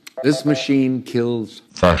This machine kills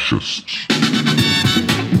fascists.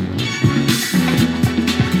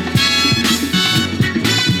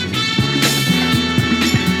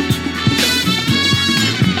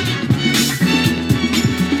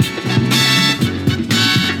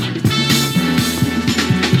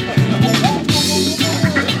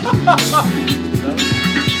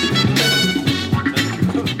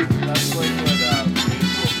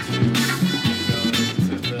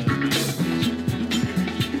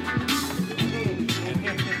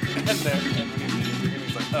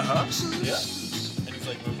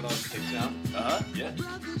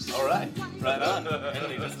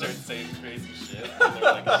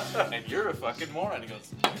 Moron. He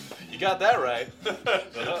goes, "You got that right."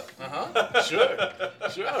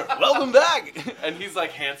 Sure. Welcome back. And he's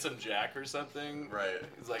like Handsome Jack or something. Right.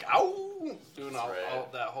 He's like, "Ow," doing all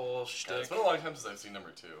that whole shtick. Yeah, it's been a long time since I've seen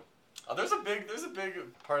number 2. There's a big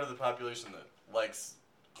part of the population that likes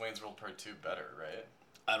Wayne's World Part 2 better, right?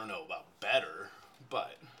 I don't know about better,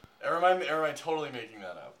 but Or am I totally making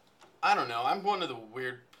that up? I don't know. I'm one of the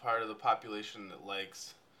weird part of the population that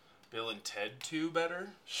likes Bill and Ted 2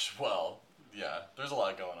 better. Well. Yeah, there's a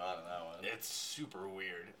lot going on in that one. It's super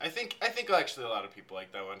weird. I think actually a lot of people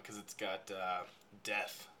like that one because it's got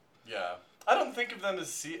death. Yeah, I don't think of them as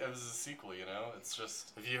a sequel. You know, it's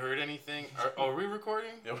just. Have you heard anything? Are we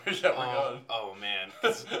recording? Yeah, we're going. Oh man,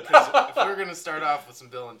 because if we're gonna start off with some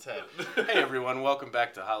Bill and Ted. Hey everyone, welcome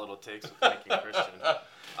back to Hot Little Takes with Mike and Christian.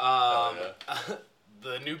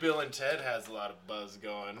 The new Bill and Ted has a lot of buzz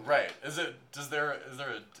going. Right. Is there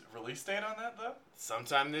a release date on that though?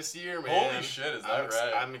 Sometime this year, man. Holy shit, is that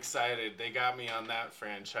right? I'm excited. They got me on that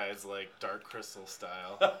franchise like Dark Crystal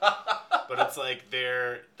style. But it's like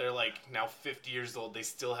they're like now 50 years old. They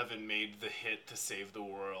still haven't made the hit to save the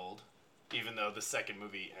world, even though the second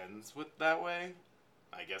movie ends with that way.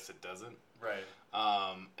 I guess it doesn't. Right.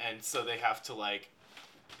 And so they have to like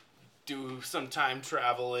do some time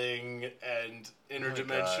traveling and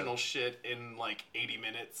interdimensional shit in like 80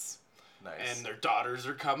 minutes. Nice. And their daughters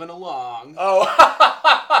are coming along. Oh.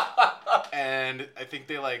 And I think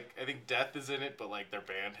Death is in it, but like their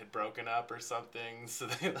band had broken up or something, so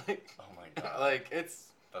they like. Oh my god. Like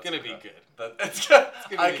that's gonna be good.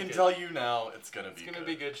 I can tell you now, it's gonna be. It's gonna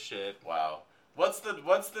be good shit. Wow. What's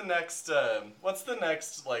the next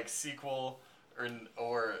like sequel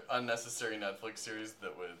or unnecessary Netflix series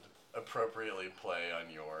that would appropriately play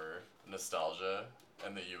on your nostalgia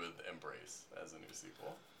and that you would embrace as a new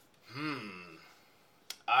sequel?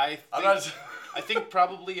 I think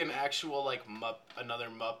probably an actual like another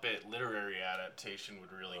Muppet literary adaptation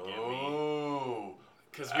would really get me. Oh,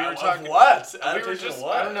 because we were talking what? We were just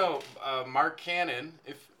I don't know. Mark Cannon.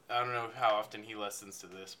 I don't know how often he listens to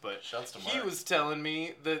this, but he was telling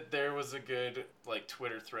me that there was a good like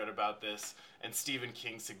Twitter thread about this, and Stephen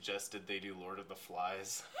King suggested they do Lord of the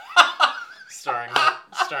Flies, starring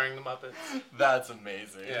the Muppets. That's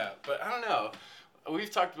amazing. Yeah, but I don't know.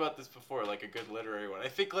 We've talked about this before, like a good literary one. I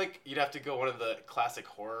think like you'd have to go one of the classic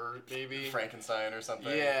horror, maybe Frankenstein or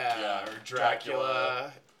something. Yeah, or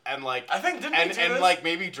Dracula. And like I think and like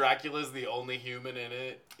maybe Dracula's the only human in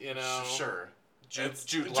it, you know? Sure. It's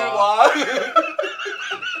Jude Law.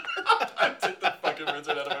 I took the fucking words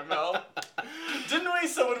right out of my mouth. Didn't we?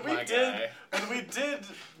 So when we did,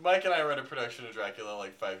 Mike and I were in a production of Dracula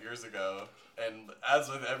like 5 years ago, and as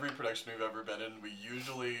with every production we've ever been in, we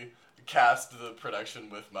usually cast the production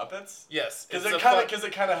with Muppets. Yes, because it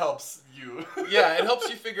kind of helps you. Yeah, it helps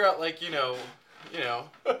you figure out like you know,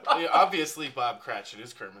 obviously Bob Cratchit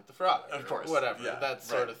is Kermit the Frog, of course, whatever, yeah, that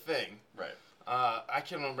sort of thing. Right. I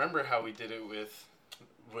can remember how we did it with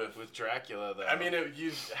Dracula though. I mean,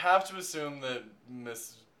 you have to assume that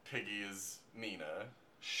Miss Piggy is Nina.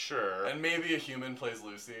 Sure. And maybe a human plays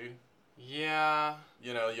Lucy. Yeah.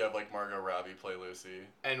 You know, you have like Margot Robbie play Lucy.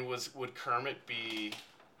 And would Kermit be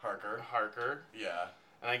Harker? Yeah.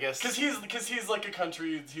 And I guess because he's like he's like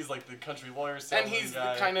the country lawyer salesman and he's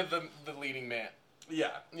guy. kind of the leading man.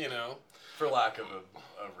 Yeah. You know, for lack of a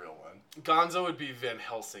real one. Gonzo would be Van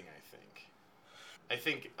Helsing, I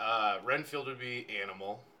think Renfield would be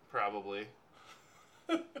Animal, probably.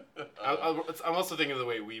 I'm also thinking of the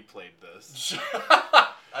way we played this.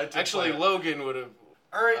 Actually, Logan would have.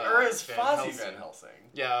 Or is Fozzie Van Helsing?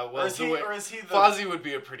 Yeah, well, or is he the Fozzie would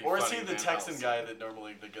be a pretty. Or is funny he the Van Texan Helsing guy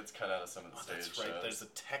that gets cut out of some of the stage that's right. shows? There's a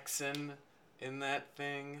Texan in that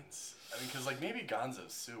thing. I mean, because like maybe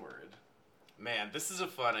Gonzo's Seward. Man, this is a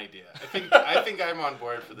fun idea. I think I'm on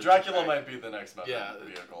board for the Dracula might be the next Muppet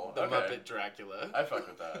vehicle. The Muppet Dracula. I fuck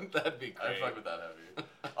with that. That'd be great. I fuck with that heavy.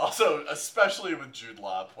 Also, especially with Jude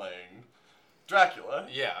Law playing Dracula.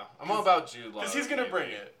 Yeah, I'm all about Jude Law. Because he's gonna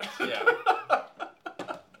bring it. Yeah.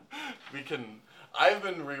 I've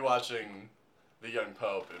been rewatching The Young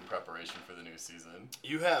Pope in preparation for the new season.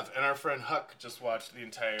 You have, and our friend Huck just watched the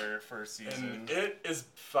entire first season. And it is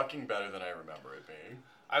fucking better than I remember it being.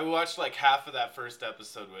 I watched like half of that first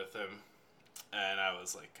episode with him, and I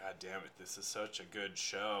was like, God damn it, this is such a good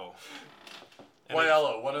show.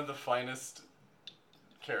 Waiello, one of the finest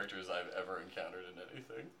characters I've ever encountered in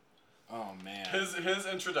anything. Oh, man. His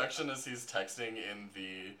introduction as he's texting in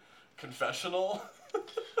the confessional.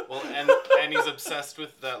 Well, and he's obsessed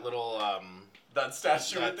with that little that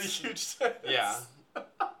statue with the huge tits. Yeah.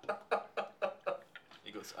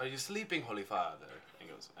 He goes, "Are you sleeping, Holy Father?" He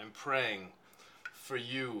goes, "I'm praying for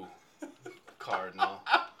you, Cardinal."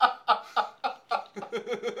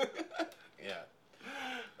 Yeah.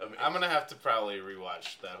 I'm gonna have to probably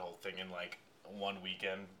rewatch that whole thing in like one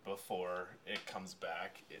weekend before it comes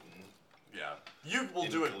back in. Yeah. You will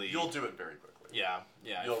do it. Glee. You'll do it very quickly. Yeah.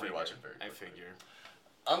 You'll rewatch it very quickly. I figure.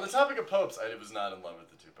 On the topic of popes, I was not in love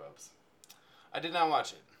with the two popes. I did not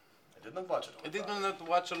watch it. I did not watch it. I did not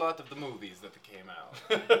watch a lot of the movies that came out.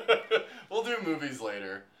 We'll do movies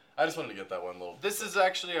later. I just wanted to get that one little. This is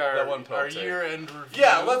actually our year-end review.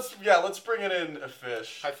 Yeah, let's bring it in a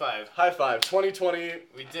fish. High five. High five. 2020.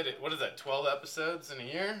 We did it. What is that? 12 episodes in a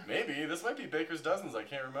year? Maybe this might be Baker's Dozens. I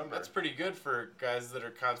can't remember. That's pretty good for guys that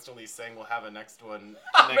are constantly saying we'll have a next one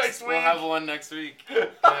next week. We'll have one next week.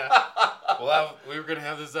 Yeah. We were gonna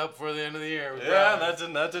have this up before the end of the year. Yeah, that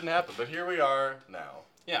didn't happen. But here we are now.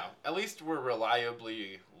 Yeah, at least we're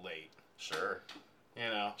reliably late. Sure. You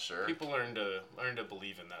know, sure. People learn to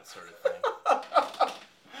believe in that sort of thing.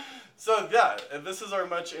 So yeah, this is our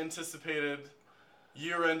much anticipated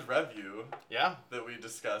year-end review. Yeah. That we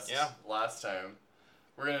discussed last time.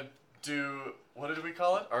 We're gonna do, what did we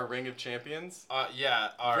call it? Our Ring of Champions. Our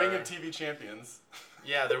Ring of TV Champions.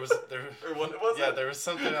 Yeah, there was or what was it? Yeah, there was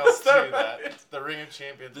something else to that. The Ring of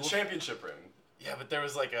Champions. The championship ring. Yeah, but there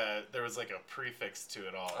was like a prefix to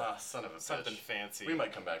it all. Ah, son of a something bitch. fancy. We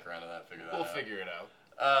might come back around to that. We'll figure it out.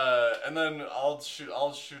 And then I'll shoot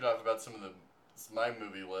off about some of my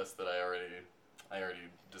movie list that I already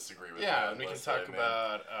disagree with. Yeah, and we can talk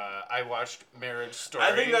about. I watched Marriage Story.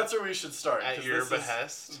 I think that's where we should start. At your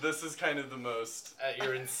behest. This is kind of the most. At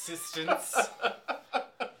your insistence.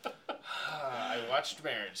 I watched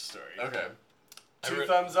Marriage Story. Okay. Two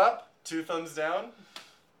thumbs up, 2 thumbs down.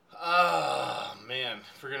 Oh, man.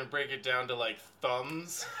 If we're going to break it down to, like,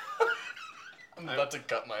 thumbs. I'm about to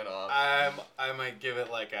cut mine off. I might give it,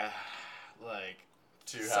 like,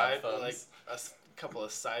 2 half thumbs. Like, a couple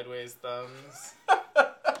of sideways thumbs. I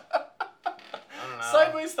don't know.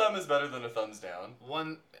 Sideways thumb is better than a thumbs down.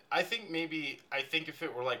 I think if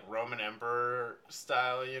it were, like, Roman Emperor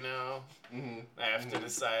style, you know, I have to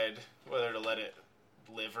decide whether to let it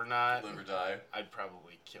live or not. Live or die. I'd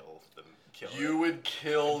probably kill them. You would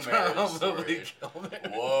kill Marriage Story. Probably kill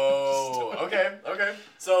Marriage Whoa. Okay.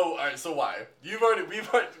 So, all right. So why?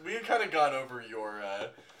 We've kind of gone over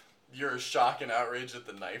your shock and outrage at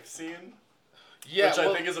the knife scene. Yeah, which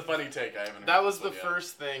I think is a funny take. I haven't. That was the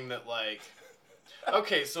first thing that like.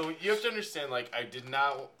 Okay, so you have to understand. Like, I did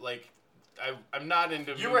not like. I'm not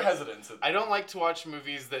into. You were hesitant. I don't like to watch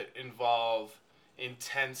movies that involve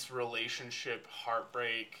intense relationship,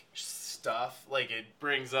 heartbreak stuff. Like, it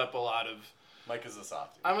brings up a lot of. Mike is a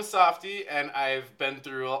softie. I'm a softie, and I've been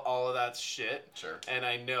through all of that shit. Sure. And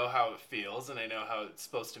I know how it feels, and I know how it's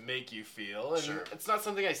supposed to make you feel. And sure. It's not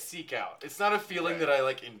something I seek out. It's not a feeling that I,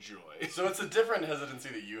 like, enjoy. So it's a different hesitancy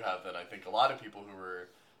that you have than I think a lot of people who were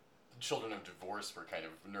children of divorce were kind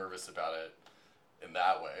of nervous about it in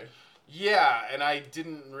that way. Yeah, and I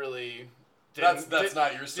didn't really... That's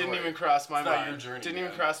not your story. Didn't even cross my mind. Not your journey. Didn't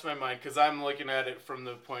even cross my mind, because I'm looking at it from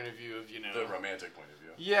the point of view of, you know... The romantic point of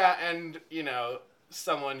view. Yeah, and, you know,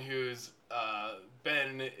 someone who's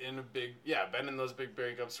been in those big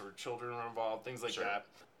breakups where children were involved, things like that.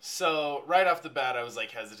 So, right off the bat, I was,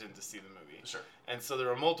 like, hesitant to see the movie. Sure. And so there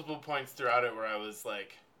were multiple points throughout it where I was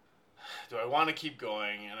like, do I want to keep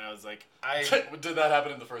going? And I was like, Did that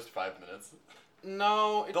happen in the first 5 minutes?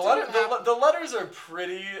 No, it didn't. The letters are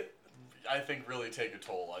pretty... I think really take a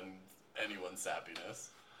toll on anyone's sappiness.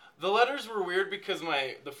 The letters were weird because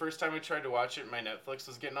the first time I tried to watch it, my Netflix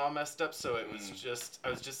was getting all messed up, so it was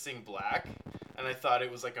I was just seeing black, and I thought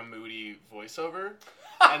it was like a moody voiceover.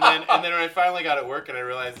 And then when I finally got it working, I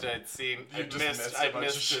realized I'd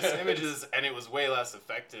missed just images, and it was way less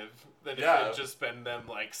effective than if it had just been them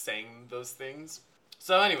like saying those things.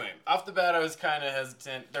 So anyway, off the bat, I was kind of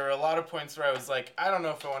hesitant. There were a lot of points where I was like, I don't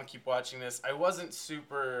know if I want to keep watching this. I wasn't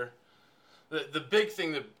super... The big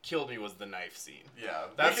thing that killed me was the knife scene. Yeah,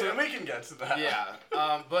 we can get to that. Yeah,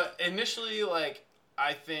 but initially, like,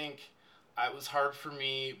 I think it was hard for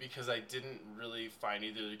me because I didn't really find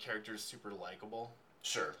either of the characters super likable.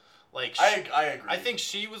 Sure. Like I agree. I think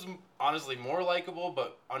she was honestly more likable,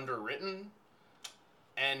 but underwritten.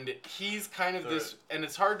 And he's kind of this, and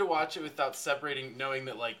it's hard to watch it without separating, knowing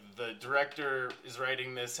that like the director is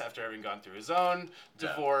writing this after having gone through his own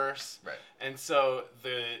divorce, right? And so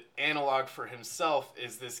the analog for himself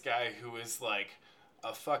is this guy who is like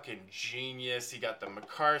a fucking genius. He got the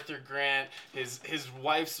MacArthur grant. His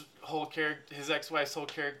wife's whole character, his ex-wife's whole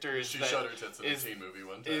character is she showed her tits in a teen movie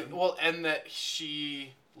one time. And that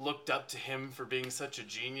she looked up to him for being such a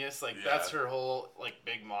genius. Like that's her whole like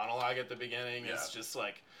big monologue at the beginning. It's just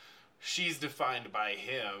like she's defined by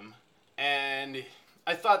him. And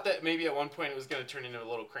I thought that maybe at one point it was going to turn into a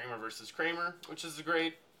little Kramer versus Kramer, which is a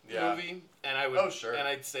great movie. And I would and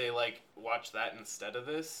I'd say like watch that instead of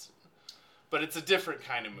this. But it's a different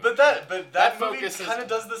kind of movie. But that movie kind of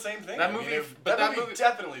does the same thing. That movie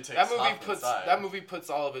definitely takes that movie puts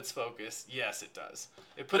all of its focus. Yes, it does.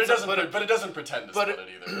 But it doesn't pretend to split it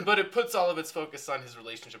either. But it puts all of its focus on his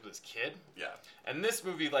relationship with his kid. Yeah. And this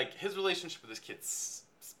movie, like his relationship with his kid,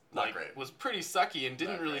 not great. Was pretty sucky and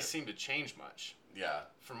didn't really seem to change much. Yeah.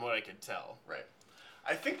 From what I could tell. Right.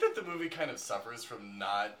 I think that the movie kind of suffers from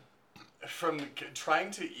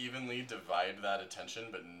trying to evenly divide that attention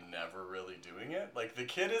but never really doing it. Like the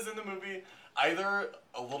kid is in the movie either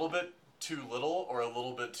a little bit too little or a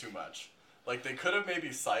little bit too much. Like they could have maybe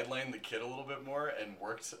sidelined the kid a little bit more and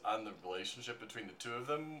worked on the relationship between the two of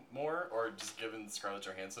them more, or just given Scarlett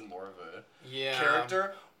Johansson more of a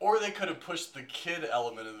character, or they could have pushed the kid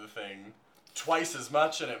element of the thing twice as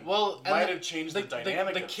much and it might have changed the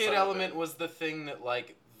dynamic. The kid element was the thing that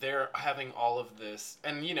like they're having all of this,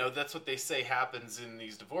 and you know that's what they say happens in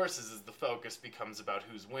these divorces is the focus becomes about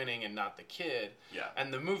who's winning and not the kid. Yeah.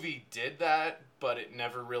 And the movie did that, but it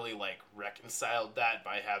never really like reconciled that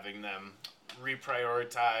by having them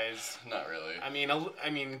reprioritize. Not really. I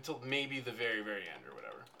mean until maybe the very, very end or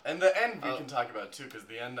whatever. And the end we can talk about too, because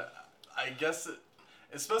the end, I guess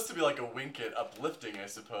it's supposed to be like a wink at uplifting, I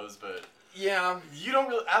suppose, but. Yeah. You don't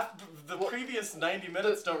really. The previous 90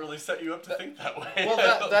 minutes don't really set you up to think that way.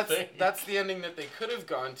 Well, that's the ending that they could have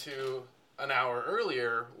gone to an hour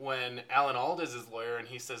earlier when Alan Alda is his lawyer and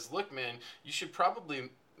he says, "Look, man, you should probably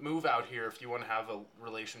move out here if you want to have a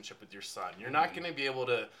relationship with your son. You're not going to be able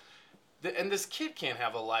to. And this kid can't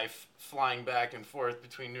have a life flying back and forth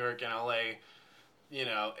between New York and LA, you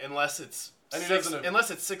know, unless it's."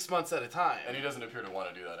 Unless it's 6 months at a time. And he doesn't appear to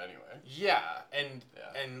want to do that anyway. Yeah,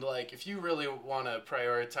 and like if you really want to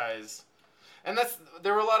prioritize, and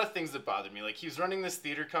there were a lot of things that bothered me. Like he was running this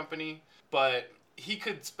theater company, but he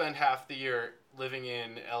could spend half the year living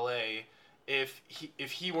in LA if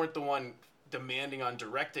he weren't the one demanding on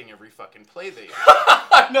directing every fucking play they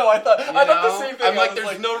have. No, I thought the same thing. I'm like,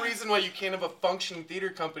 there's no reason why you can't have a functioning theater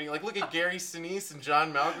company. Like, look at Gary Sinise and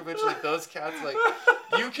John Malkovich, like those cats. Like,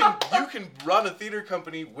 you can run a theater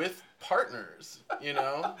company with partners, you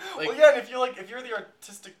know. Like, well, yeah, and if you're the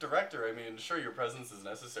artistic director, I mean, sure, your presence is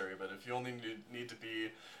necessary, but if you only need to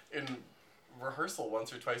be in rehearsal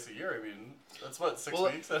once or twice a year, I mean, that's what 6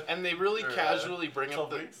 weeks. And they really casually bring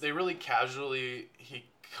up he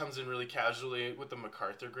comes in really casually with the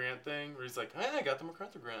MacArthur grant thing, where he's like, "Hey, I got the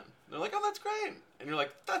MacArthur grant." And they're like, "Oh, that's great," and you're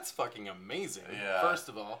like, "That's fucking amazing." Yeah. First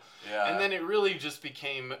of all, yeah. And then it really just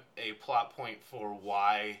became a plot point for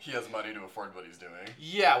why he has money to afford what he's doing.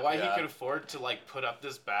 Yeah, why he could afford to like put up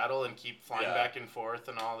this battle and keep flying back and forth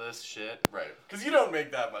and all this shit. Right, because you don't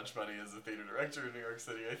make that much money as a theater director in New York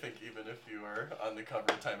City. I think even if you are on the cover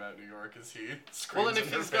of Time Out New York, as he screams and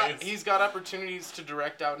if he's got opportunities to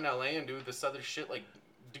direct out in LA and do this other shit like.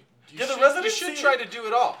 You should try to do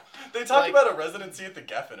it all. They talk about a residency at the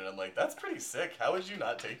Geffen, and I'm like, that's pretty sick. How would you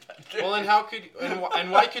not take that gig? Well, and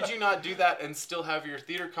why could you not do that and still have your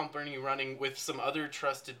theater company running with some other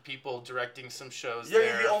trusted people directing some shows? Yeah,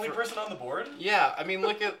 you're the only person on the board? Yeah, I mean,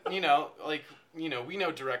 look at, we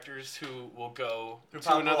know directors who will go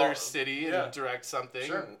to another city and direct something.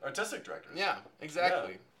 Sure, artistic directors. Yeah,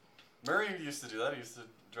 exactly. Yeah. Murray used to do that. He used to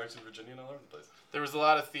direct in Virginia and all over the place. There was a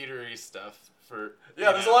lot of theater-y stuff.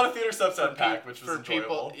 There's a lot of theater stuff set back, which was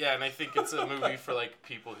enjoyable. People, yeah, and I think it's a movie for like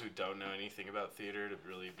people who don't know anything about theater to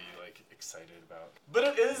really be like excited about. But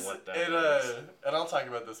it is, and I'll talk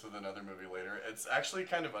about this with another movie later. It's actually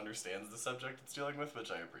kind of understands the subject it's dealing with, which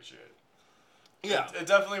I appreciate. Yeah, it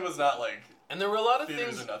definitely was not like. And there were a lot of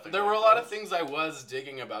things. There were a lot of things I was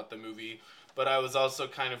digging about the movie, but I was also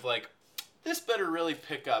kind of like, this better really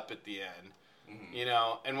pick up at the end. Mm-hmm. You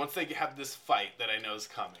know, and once they have this fight that I know is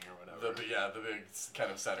coming or whatever. whatever. The big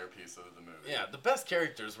kind of centerpiece of the movie. Yeah, the best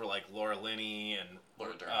characters were like Laura Linney and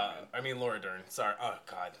Laura Dern. Laura Dern. Sorry. Oh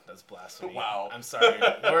God, that's blasphemy. Wow. I'm sorry.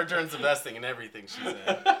 Laura Dern's the best thing in everything she's in.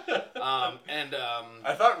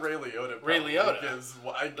 I thought Ray Liotta.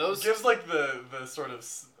 Gives like the sort of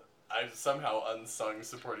somehow unsung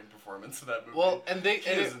supporting performance in that movie. Well, and it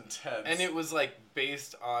is intense. And it was like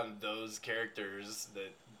based on those characters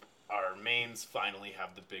that our mains finally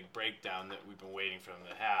have the big breakdown that we've been waiting for them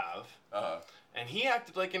to have. Uh-huh. And he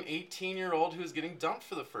acted like an 18-year-old who's getting dumped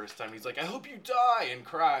for the first time. He's like, I hope you die, and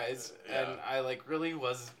cries. Yeah. And I like really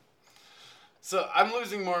was... So I'm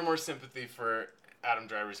losing more and more sympathy for Adam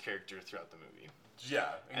Driver's character throughout the movie. Yeah.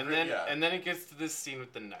 And then it gets to this scene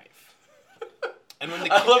with the knife. And when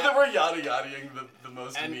I love that we're yada-yadaing the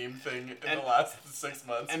most meme thing in the last 6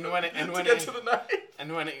 months.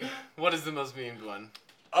 What is the most memed one?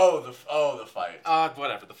 The fight.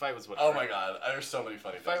 Whatever. The fight was whatever. Oh my god, there's so many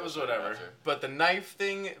funny things. The fight was whatever. But the knife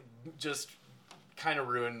thing just kind of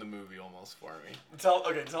ruined the movie almost for me. Tell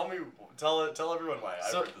everyone why.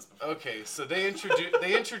 I've heard this before. Okay, so they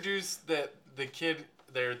introduced that the kid,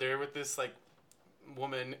 they're there with this like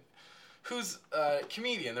woman who's a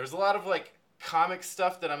comedian. There's a lot of like comic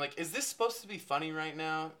stuff that I'm like, is this supposed to be funny right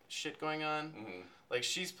now? Shit going on? Mm-hmm. Like,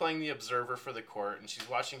 she's playing the observer for the court, and she's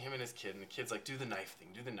watching him and his kid, and the kid's like, do the knife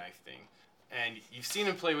thing. And you've seen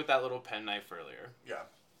him play with that little pen knife earlier. Yeah.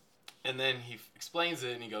 And then he explains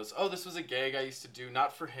it, and he goes, oh, this was a gag I used to do,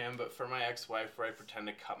 not for him, but for my ex-wife, where I pretend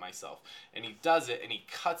to cut myself. And he does it, and he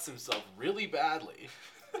cuts himself really badly.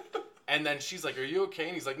 And then she's like, are you okay?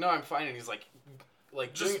 And he's like, no, I'm fine. And he's like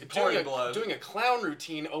doing a clown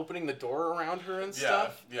routine, opening the door around her and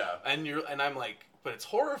stuff. Yeah. And I'm like, but it's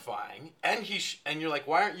horrifying. And you're like,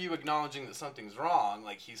 why aren't you acknowledging that something's wrong?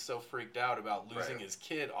 Like, he's so freaked out about losing his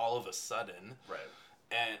kid all of a sudden. Right.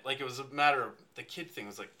 And like, it was a matter of the kid thing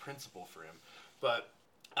was like principle for him. But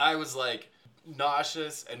I was like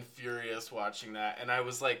nauseous and furious watching that. And I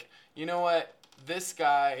was like, you know what? This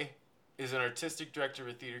guy is an artistic director of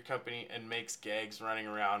a theater company and makes gags running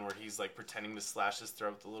around where he's like pretending to slash his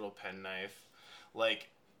throat with a little pen knife. Like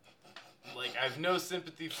I have no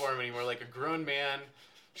sympathy for him anymore. Like, a grown man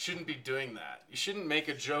shouldn't be doing that. You shouldn't make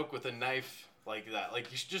a joke with a knife like that.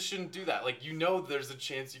 Like, you just shouldn't do that. Like, you know there's a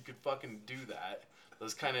chance you could fucking do that.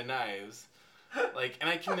 Those kind of knives. Like,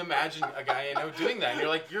 and I can imagine a guy I know doing that. And you're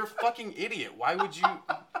like, you're a fucking idiot. Why would you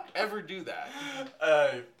ever do that?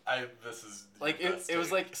 This is... Like, it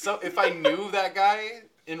was like, so if I knew that guy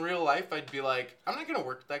in real life, I'd be like, I'm not going to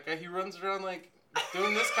work with that guy. He runs around like...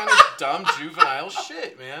 doing this kind of dumb juvenile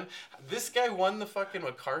shit, man. This guy won the fucking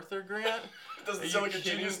MacArthur grant. Doesn't sound like a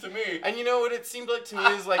genius to me. And you know what it seemed like to me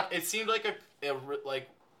is like, it seemed like a like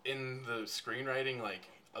in the screenwriting, like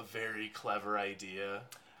a very clever idea.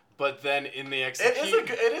 But then in the execution...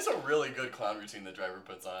 It is a really good clown routine that Driver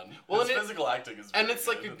puts on. Well, his physical acting is and it's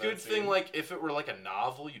like a good thing, like, if it were like a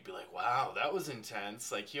novel, you'd be like, wow, that was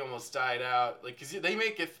intense. Like, he almost died out. Like, because you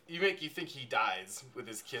think he dies with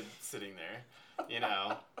his kid sitting there, you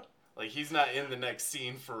know? Like, he's not in the next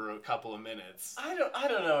scene for a couple of minutes. I don't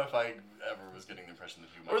know if I ever was getting the impression that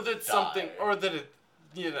he might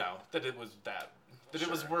that it was that sure.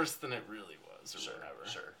 It was worse than it really was, or whatever.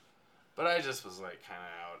 Sure. But I just was, like, kind of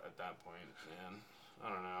out at that point, man. I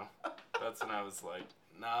don't know. That's when I was like,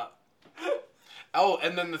 nah. Oh,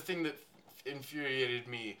 and then the thing that infuriated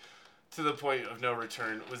me to the point of no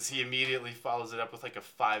return was he immediately follows it up with, like, a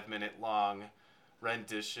 5-minute long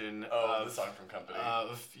rendition of... the song from Company.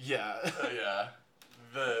 Yeah.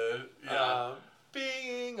 Yeah.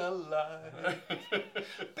 Being alive.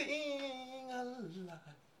 Being alive.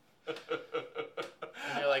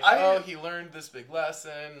 And you're like, he learned this big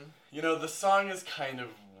lesson. You know, the song is kind of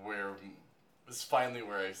finally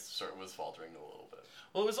where I was faltering a little bit.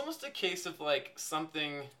 Well, it was almost a case of like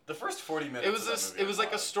something. The first 40 minutes. It was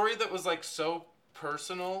like a story that was like so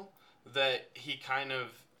personal that he kind of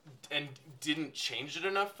didn't change it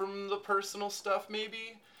enough from the personal stuff,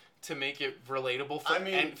 maybe, to make it relatable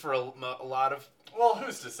for a lot of. Well,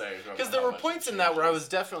 who's to say? Because there were points in that where I was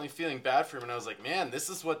definitely feeling bad for him, and I was like, man, this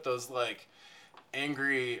is what those like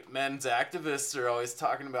angry men's activists are always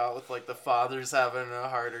talking about, with like the fathers having a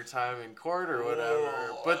harder time in court or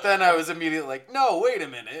whatever. But then I was immediately like, no, wait a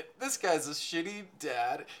minute, this guy's a shitty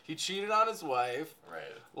dad. He cheated on his wife. Right.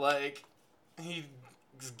 Like, he's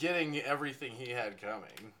getting everything he had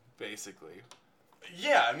coming, basically.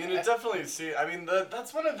 Yeah, I mean, it definitely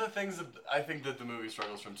that's one of the things that I think that the movie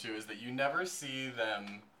struggles from too, is that you never see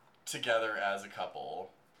them together as a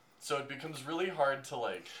couple. So it becomes really hard to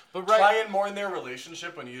like but try and mourn their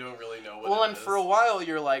relationship when you don't really know what it is. Well, and for a while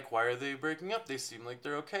you're like, why are they breaking up? They seem like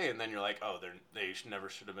they're okay. And then you're like, oh, they never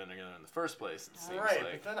should have been together in the first place. It seems right,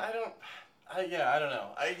 like. but then I don't know.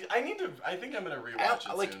 I think I'm going to rewatch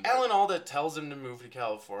it like, soon. Alan Alda tells him to move to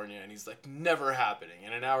California, and he's like, never happening.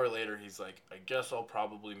 And an hour later, he's like, I guess I'll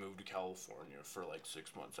probably move to California for like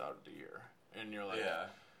 6 months out of the year. And you're like, yeah.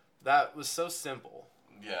 That was so simple.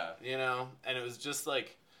 Yeah. You know? And it was just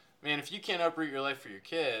like, man, if you can't uproot your life for your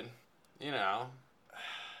kid, you know,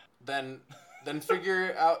 then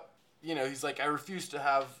figure out, you know, he's like, I refuse to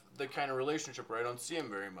have the kind of relationship where I don't see him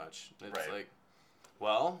very much. It's like,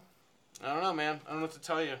 well, I don't know, man. I don't know what to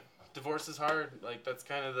tell you. Divorce is hard. Like, that's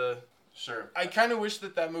kind of the... Sure. I kind of wish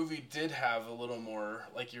that movie did have a little more,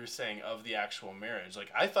 like you were saying, of the actual marriage.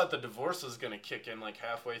 Like, I thought the divorce was going to kick in, like,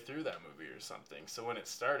 halfway through that movie or something. So when it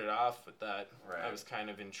started off with that, I was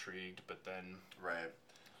kind of intrigued, but then... Right.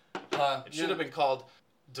 It should have been called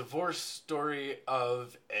Divorce Story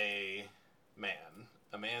of a Man.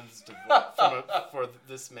 A man's divorce. For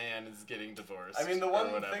this man is getting divorced. I mean, the one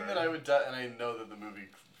thing that I would... and I know that the movie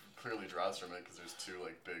clearly draws from it, because there's two,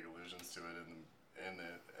 like, big allusions to it in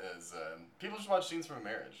it, is people just watch Scenes from a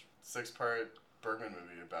Marriage. 6-part Bergman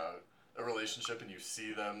movie about a relationship, and you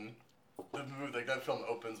see them... The movie, like, that film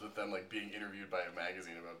opens with them, like, being interviewed by a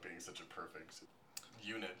magazine about being such a perfect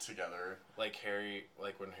unit together. Like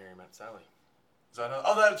when Harry met Sally. Is that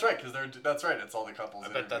how, that's right, because that's right, it's all the couples.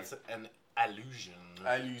 I bet that's an allusion.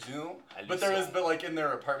 But like in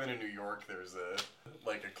their apartment in New York, there's a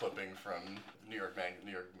clipping from New York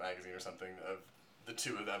Magazine or something of the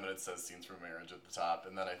two of them, and it says Scenes from Marriage at the top.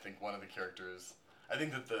 And then I think one of the characters, I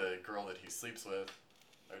think that the girl that he sleeps with,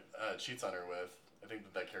 cheats on her with, I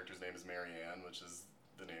think that character's name is Mary Ann, which is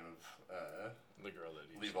the name of the girl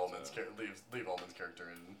that Lee Ullman's character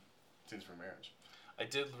in Scenes from Marriage. I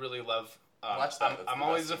did really love. Watch that. I'm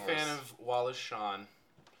always a fan of Wallace Shawn.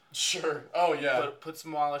 Sure. Oh yeah. Put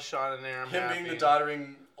some Wallace Shawn in there. I'm Him happy. being the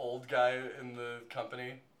doddering old guy in the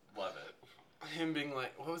company. Love it. Him being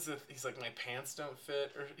like, what was it? He's like, my pants don't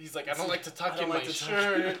fit, or he's like, I don't like to tuck in my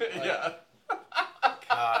shirt. Yeah.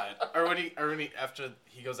 God. Or when he after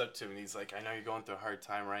he goes up to him and he's like, I know you're going through a hard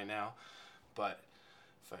time right now, but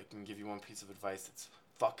if I can give you one piece of advice, it's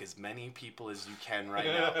fuck as many people as you can right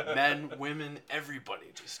now. Men, women, everybody.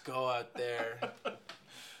 Just go out there.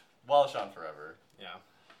 Wallace Shawn forever. Yeah.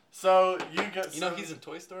 So you get. You know he's in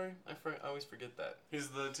Toy Story. I always forget that. He's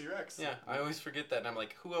the T-Rex. Yeah, I always forget that, and I'm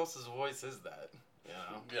like, who else's voice is that? You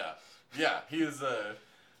know? Yeah. He's a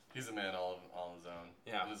man all his own.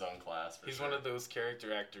 Yeah. In his own class. He's one of those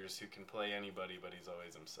character actors who can play anybody, but he's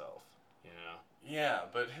always himself. You know. Yeah,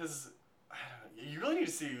 but you really need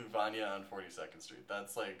to see Vanya on 42nd Street.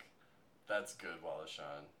 That's good. Wallace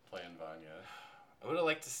Shawn playing Vanya. I would have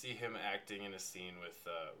liked to see him acting in a scene with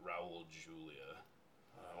Raul Julia.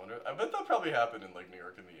 I bet that probably happened in like New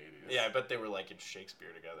York in the 80s. Yeah, I bet they were like in Shakespeare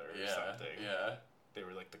together or something. Yeah. They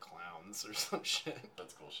were like the clowns or some shit.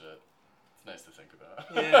 That's cool shit. It's nice to think about.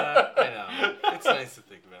 Yeah, I know. It's nice to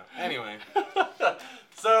think about. Anyway.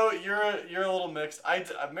 So you're a little mixed.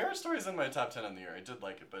 Marriage Story's in my top 10 on the year. I did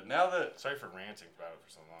like it, but now that... Sorry for ranting about it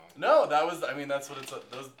for so long. No, that's what it's...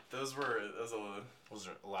 Those were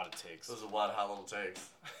a lot of takes. Those are a lot of hot little takes.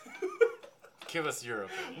 Give us your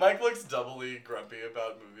opinion. Mike looks doubly grumpy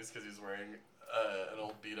about movies because he's wearing an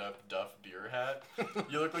old beat-up Duff beer hat.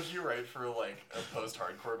 You look like you write for like a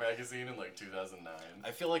post-hardcore magazine in like 2009.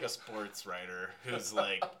 I feel like a sports writer who's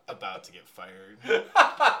like about to get fired.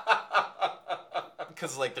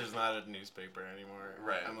 Because like there's not a newspaper anymore.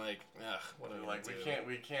 Right. I'm like, ugh, what am I like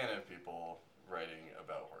we can't have people writing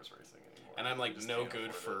about horse racing anymore. And I'm like no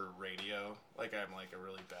good for radio. Like I'm like a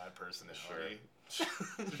really bad personality. Sure.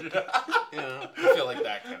 You know, I feel like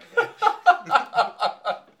that kind of guy.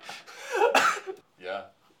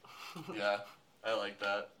 Yeah, I like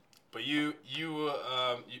that. But you,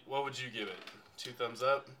 what would you give it? 2 thumbs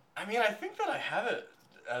up? I mean, I think that I have it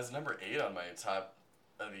as number 8 on my top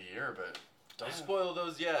of the year, but don't spoil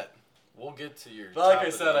those yet. We'll get to your. But like I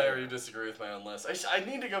said, I already disagree with my own list. I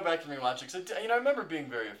need to go back and rewatch it because I remember being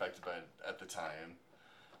very affected by it at the time,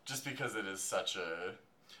 just because it is such a.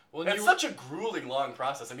 Well, it's such a grueling, long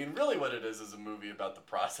process. I mean, really, what it is a movie about the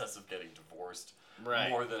process of getting divorced,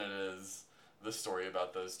 more than it is the story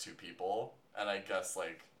about those two people. And I guess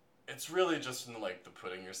like it's really just in like the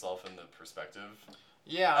putting yourself in the perspective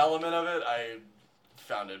element of it. I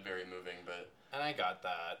found it very moving, and I got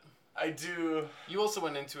that. I do. You also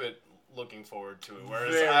went into it looking forward to it,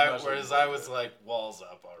 whereas I was like walls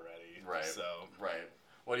up already. Right. So right.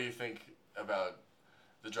 What do you think about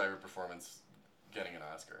the driver performance getting an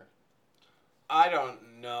Oscar? I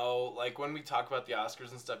don't know. Like, when we talk about the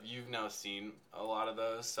Oscars and stuff, you've now seen a lot of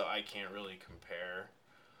those, so I can't really compare.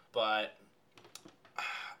 But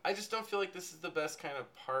I just don't feel like this is the best kind of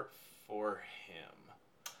part for him.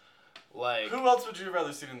 Like, who else would you have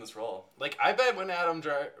rather seen in this role? Like, I bet when Adam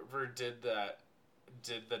Driver did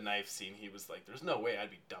the knife scene, he was like, "There's no way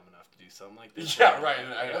I'd be dumb enough to do something like this." Yeah, right.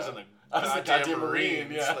 I was in the goddamn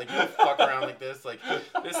Marines. Yeah. Like, you don't fuck around like this. Like,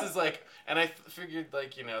 this is like, and I figured,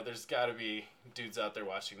 like, you know, there's got to be dudes out there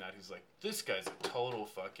watching that who's like, this guy's a total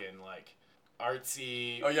fucking like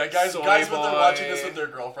artsy. Oh yeah, guys when they're watching this with their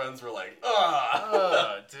girlfriends were like,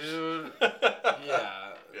 dude.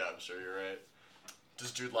 Yeah. Yeah, I'm sure you're right.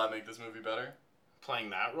 Does Jude Law make this movie better? Playing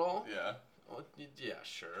that role? Yeah. Well, yeah,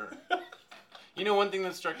 sure. You know, one thing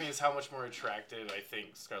that struck me is how much more attractive I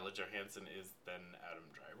think Scarlett Johansson is than Adam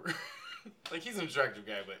Driver. Like, he's an attractive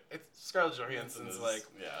guy, but Scarlett Johansson's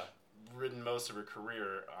ridden most of her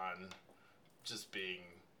career on just being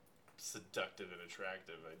seductive and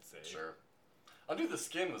attractive, I'd say. Sure. Under the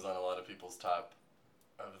Skin was on a lot of people's top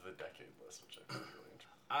of the decade list, which I think is really interesting.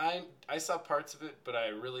 I saw parts of it, but I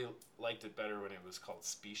really liked it better when it was called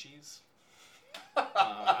Species.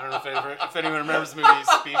 I don't know if anyone remembers the movie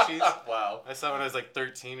Species. Wow. I saw it when I was like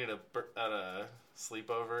 13 at a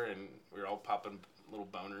sleepover, and we were all popping little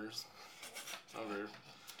boners over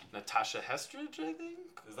Natasha Hestridge, I think.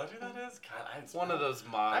 Is that who that is? God, one of those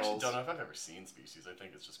models. I actually don't know if I've ever seen Species. I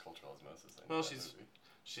think it's just cultural osmosis. Well,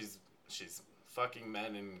 she's fucking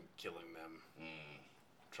men and killing them,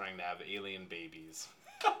 trying to have alien babies.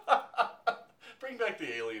 Bring back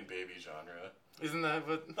the alien baby genre. Isn't that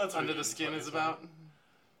what Under the Skin is about?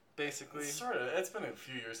 Basically. Sort of. It's been a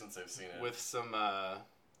few years since I've seen it. With some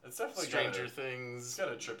it's definitely Stranger Things. It's got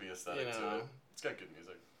a trippy aesthetic to it. It's got good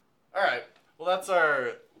music. All right. Well,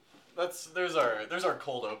 there's our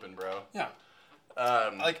cold open, bro. Yeah.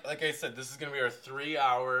 Like I said, this is gonna be our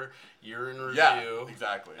 3-hour year in review.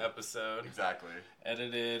 Exactly. Episode. Exactly.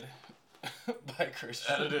 Edited by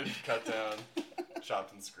Christian. Edited, cut down,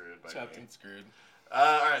 chopped and screwed by me. Chopped and screwed.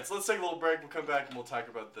 All right, so let's take a little break. We'll come back and we'll talk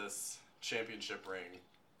about this championship ring.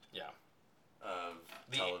 Yeah.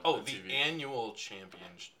 Of the annual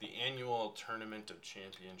championship, the annual tournament of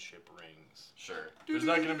championship rings. Sure. There's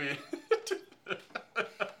not gonna be.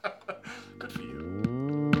 Good for you.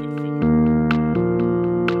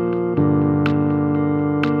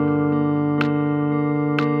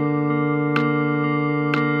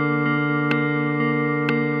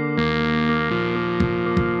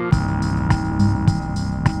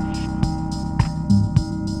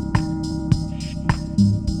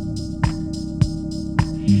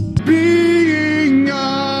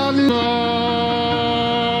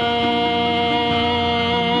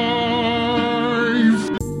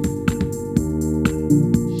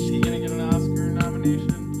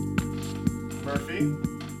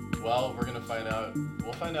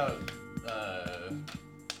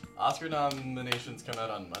 Oscar nominations come out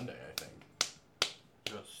on Monday, I think.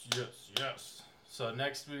 Yes. So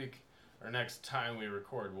next week, or next time we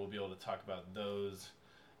record, we'll be able to talk about those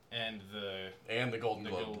and the Golden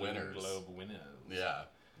Globe winners. Yeah.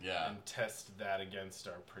 And test that against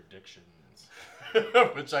our predictions.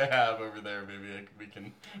 Which I have over there. Maybe we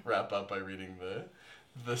can wrap up by reading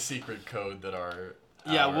the secret code that our...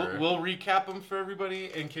 Yeah, we'll recap them for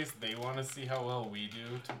everybody in case they want to see how well we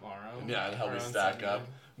do tomorrow. Yeah, and how we stack up.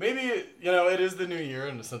 Maybe, it is the new year,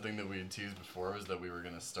 and something that we had teased before was that we were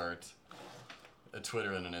going to start a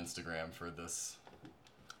Twitter and an Instagram for this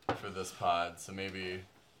pod. So maybe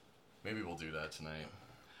we'll do that tonight.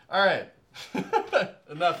 All right.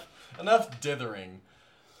 Enough dithering.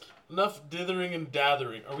 Enough dithering and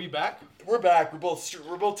dathering. Are we back? We're back. We're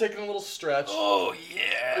both taking a little stretch. Oh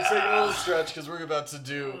yeah. We're taking a little stretch because we're about to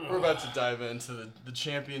dive into the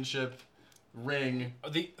championship ring.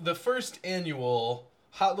 The first annual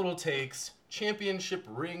Hot Little Takes championship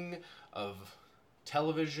ring of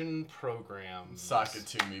television programs. Sock it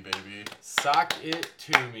to me, baby. Sock it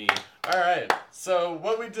to me. All right. So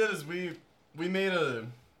what we did is we made a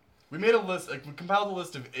list. Like, we compiled a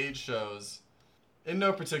list of 8 shows. In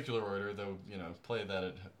no particular order, though, play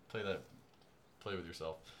with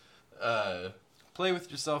yourself. Play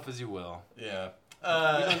with yourself as you will. Yeah.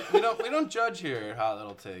 We don't judge here. Hot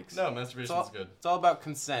Little Takes. No, masturbation's good. It's all about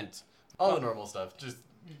consent. All the normal stuff. Just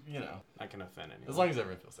I can offend anyone. As long as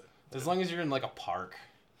everyone feels safe. As long as you're in like a park.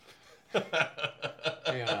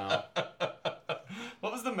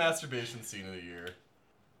 What was the masturbation scene of the year?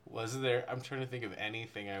 Was there? I'm trying to think of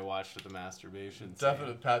anything I watched with the masturbation scene.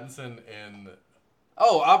 Definitely Pattinson in...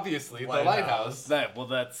 Oh, obviously, The Lighthouse.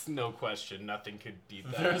 That's no question. Nothing could beat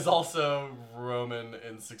that. There's also Roman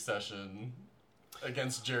in Succession.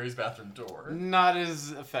 against Jerry's bathroom door. Not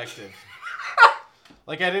as effective.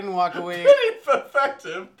 Like, I didn't walk away...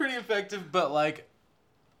 Pretty effective, but, like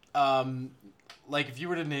if you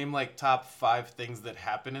were to name, like, top 5 things that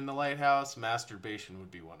happen in the lighthouse, masturbation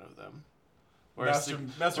would be one of them.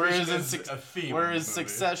 Masturbation is a theme. Whereas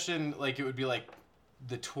Succession, like, it would be, like,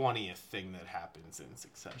 the 20th thing that happens in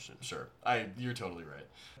Succession. Sure. You're totally right.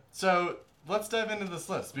 So, let's dive into this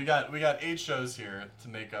list. We got 8 shows here to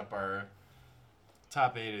make up our...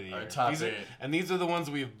 Top 8 of the year. Our top 8. And these are the ones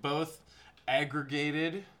we've both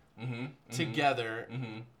aggregated together,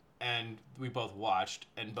 and we both watched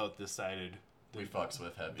and both decided we fucks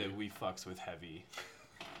with heavy.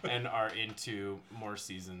 And are into more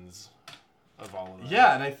seasons of all of them.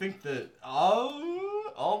 Yeah, and I think that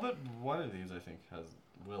all but one of these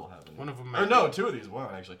will have one of them. Or no, 2 of these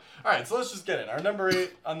won't actually. All right, so let's just get in. Our number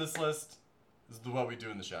 8 on this list is What We Do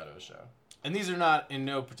in the Shadows show. And these are not in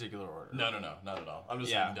no particular order. No, not at all. I'm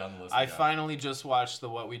just reading down the list. I finally just watched the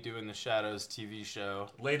What We Do in the Shadows TV show.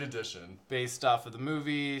 Late edition. Based off of the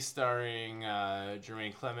movie, starring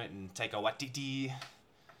Jermaine Clement and Taika Waititi.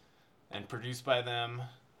 And produced by them.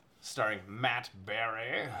 Starring Matt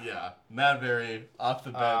Berry. Yeah, Matt Berry, off the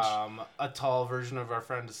bench. A tall version of our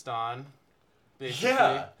friend Aston. Basically.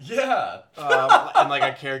 Yeah. And like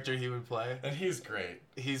a character he would play. And he's great.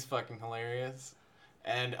 He's fucking hilarious.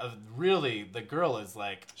 And really, the girl is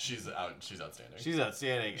like... She's outstanding. She's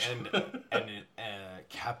outstanding and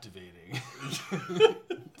captivating,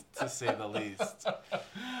 to say the least.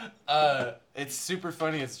 It's super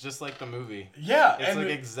funny. It's just like the movie. Yeah. It's like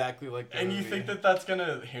exactly like the movie. And you think that that's going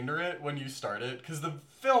to hinder it when you start it? Because the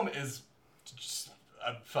film is just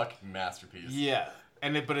a fucking masterpiece. Yeah.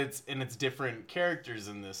 But it's different characters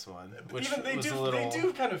in this one. Which even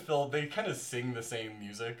they kind of sing the same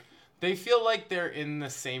music. They feel like they're in the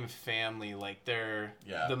same family, like they're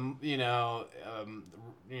down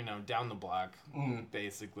the block,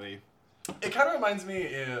 basically. It kind of reminds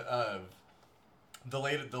me of the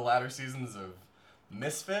latter seasons of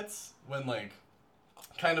Misfits, when like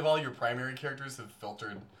kind of all your primary characters have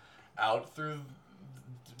filtered out through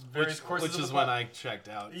various courses. Which is when I checked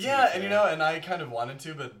out. Yeah, and I kind of wanted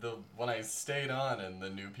to, but when I stayed on and the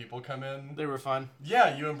new people come in, they were fun.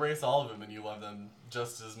 Yeah, you embrace all of them and you love them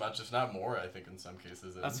just as much, if not more, I think, in some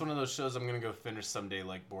cases. That's one of those shows I'm gonna go finish someday,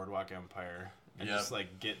 like Boardwalk Empire, and just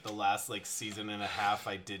like get the last like season and a half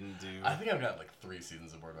I didn't do. I think I've got like 3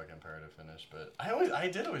 seasons of Boardwalk Empire to finish, but I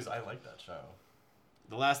liked that show.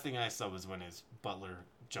 The last thing I saw was when his butler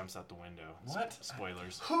jumps out the window. What?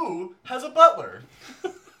 Spoilers. Who has a butler?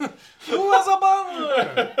 Who has a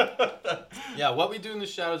butler? Yeah, What We Do in the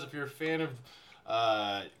Shadows, if you're a fan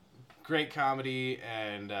of great comedy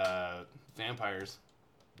and vampires,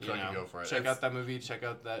 go for it. Check out that movie, check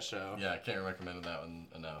out that show. Yeah, can't recommend that one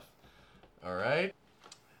enough. All right.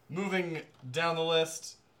 Moving down the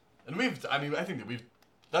list, and I think that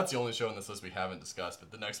that's the only show on this list we haven't discussed,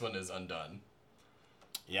 but the next one is Undone.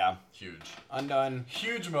 Yeah. Huge. Undone.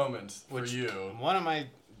 Huge moment for you. One of my,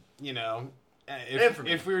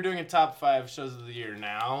 if we were doing a top 5 shows of the year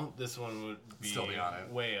now, this one would still be on it.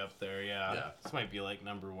 Way up there, yeah. This might be like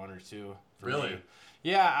number 1 or 2. Really? Me.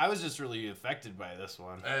 Yeah, I was just really affected by this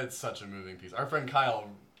one. It's such a moving piece. Our friend Kyle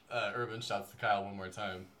Urban, shouts to Kyle one more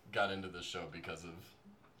time, got into this show because of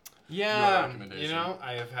your recommendation.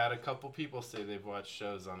 I have had a couple people say they've watched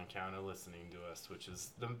shows on account of listening to us, which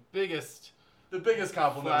is the biggest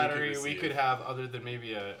compliment flattery we could have, other than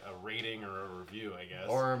maybe a rating or a review, I guess.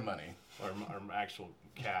 Or money. Or actual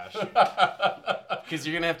cash. Because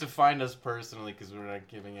you're going to have to find us personally, because we're not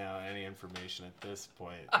giving out any information at this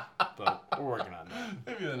point. But we're working on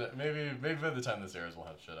that. Maybe by the time this airs, we'll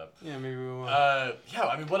have shit up. Yeah, maybe we will.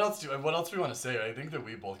 What else do we want to say? I think that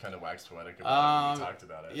we both kind of waxed poetic about it when we talked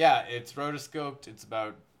about it. Yeah, it's rotoscoped. It's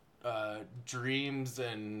about dreams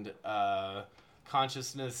and...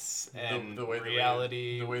 consciousness and the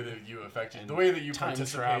reality, the way that you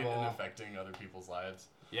participate travel. in affecting other people's lives.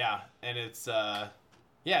 Yeah, and it's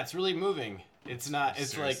it's really moving. It's not.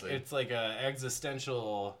 It's Seriously. It's like a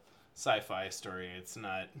existential sci-fi story. It's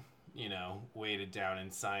not weighted down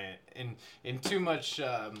in science in too much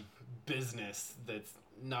business that's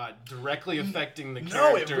not directly affecting the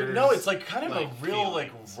characters. No, it's like kind of a real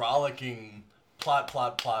feelings. Rollicking plot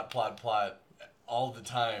all the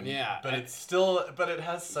time. Yeah. But it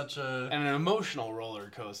has such an emotional roller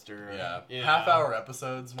coaster. Yeah. Half-hour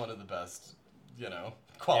episodes, one of the best,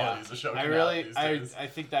 qualities of show. I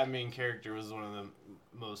think that main character was one of the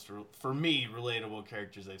most, for me, relatable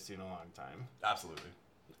characters I've seen in a long time. Absolutely.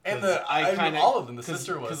 And all of them. The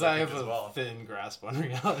sister was. Because I have a thin grasp on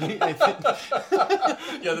reality. I think.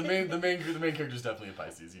 Yeah, the main character is definitely a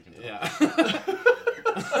Pisces. You can tell.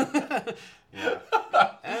 Yeah.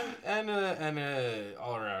 And a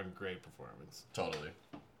all around great performance. Totally.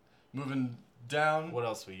 Moving down. What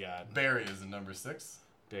else we got? Barry is in number 6.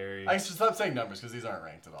 Barry. I should stop saying numbers because these aren't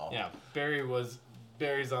ranked at all. Yeah,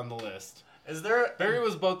 Barry's on the list. Barry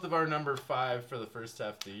was both of our number 5 for the first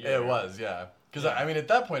half of the year. It was, yeah. Because I mean, at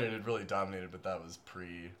that point, it had really dominated, but that was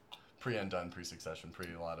pre-Undone, pre-Succession,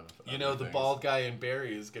 a lot of. The bald guy in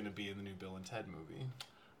Barry is going to be in the new Bill and Ted movie.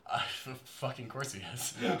 Fucking course he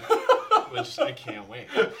is. Yeah. Which I can't wait.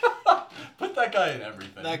 Put that guy in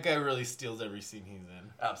everything. That guy really steals every scene he's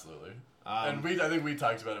in. Absolutely. And I think we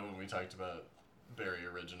talked about it when we talked about Barry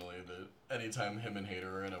originally, that anytime him and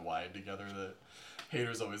Hader are in a wide together, that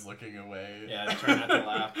Hader's always looking away. Yeah, try not to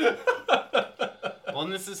laugh. Well,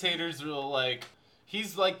 and this is Hader's real,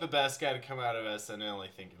 he's the best guy to come out of SNL, I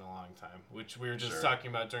think, in a long time, which we were just talking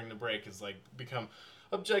about during the break, is become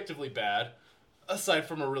objectively bad, aside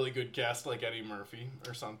from a really good cast like Eddie Murphy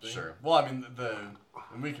or something. Sure. Well, I mean,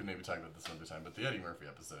 and we can maybe talk about this another time, but the Eddie Murphy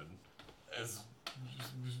episode is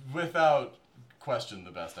without question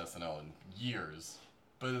the best SNL in years,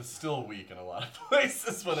 but it's still weak in a lot of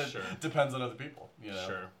places when it depends on other people.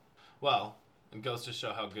 Sure. Well, it goes to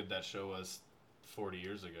show how good that show was 40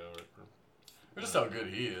 years ago, or just how good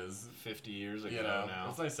he is 50 years ago now.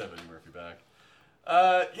 It's nice to have Eddie Murphy back.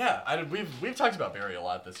 We've talked about Barry a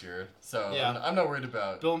lot this year, so I'm not worried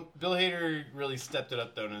about. Bill Hader really stepped it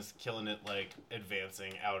up though, and is killing it,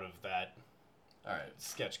 advancing out of that. All right,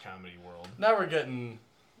 sketch comedy world. Now we're getting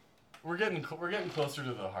closer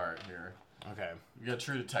to the heart here. Okay. We got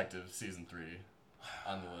True Detective season 3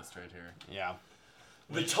 on the list right here. Yeah.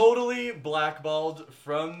 The totally blackballed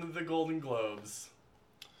from the Golden Globes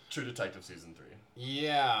True Detective season 3.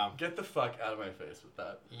 Yeah. Get the fuck out of my face with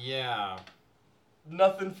that. Yeah.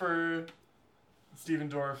 Nothing for Stephen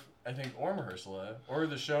Dorff, I think, or Mahershala, or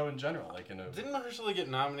the show in general. Didn't Mahershala get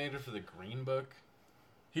nominated for the Green Book?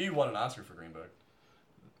 He won an Oscar for Green Book.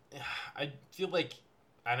 I feel like,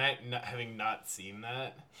 and having not seen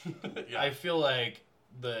that, yeah. I feel like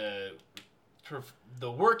the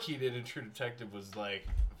work he did in True Detective was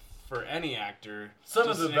for any actor, some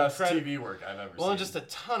of the best TV work I've ever seen. Well, and just a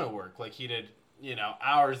ton of work. He did,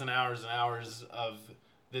 hours and hours and hours of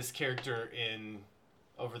this character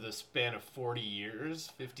over the span of 40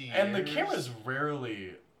 years, 50 years. And the camera's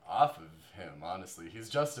rarely off of him, honestly. He's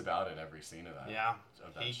just about in every scene of that. Yeah.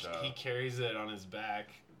 Of that show. He carries it on his back.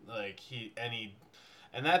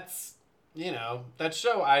 And that's, that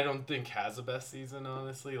show I don't think has a best season,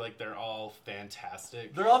 honestly. They're all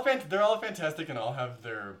fantastic. They're all fantastic and all have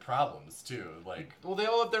their problems, too. Well, they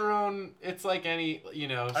all have their own, it's like any,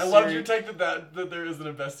 I love your take that there isn't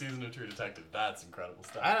a best season of True Detective. That's incredible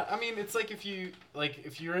stuff. I mean, it's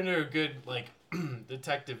if you're into a good,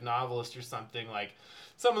 detective novelist or something,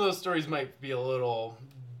 some of those stories might be a little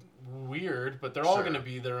weird, but they're all going to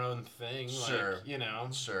be their own thing. Sure.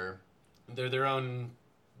 Sure. They're their own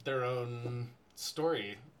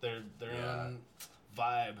story. Their own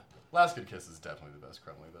vibe. Last Good Kiss is definitely the best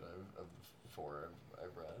Crumley that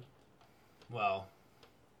I've read. Well,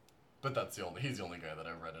 but he's the only guy that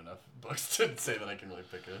I've read enough books to say that I can really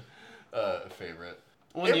pick a favorite.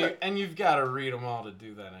 Well, you've got to read them all to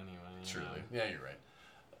do that anyway. Truly. Yeah, you're right.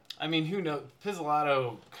 I mean, who knows?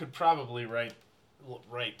 Pizzolatto could probably write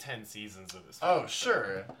 10 seasons of this. Oh,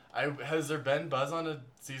 sure. Has there been buzz on a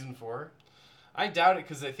season 4? I doubt it,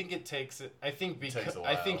 because I think it takes it. I think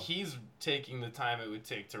he's taking the time it would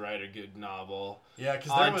take to write a good novel. Yeah,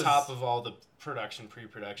 because on top of all the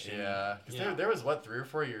pre-production. Yeah, because there was 3 or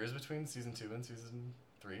 4 years between season 2 and season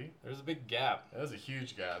 3. There's a big gap. That was a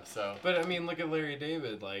huge gap. So. But I mean, look at Larry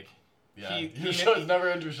David. Your show's never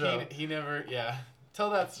end your show. He never. Yeah.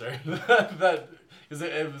 Tell that story.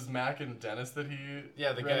 It was Mac and Dennis that he.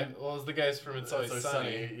 Yeah, the guy. Well, it was the guys from It's Always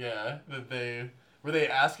Sunny. Yeah, were they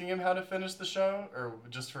asking him how to finish the show or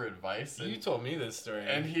just for advice? You told me this story.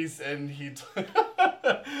 And he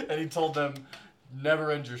told them,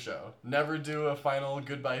 never end your show. Never do a final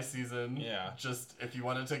goodbye season. Yeah. Just if you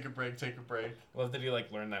want to take a break, take a break. Love that he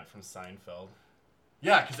learn that from Seinfeld.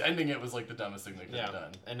 Yeah, because ending it was the dumbest thing they could have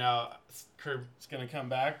done. And now Curb's gonna come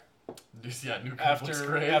back. Yeah, new Curb looks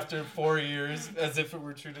great. After 4 years, as if it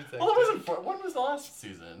were True Detective. Well, it wasn't 4. When was the last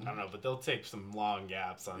season? I don't know, but they'll take some long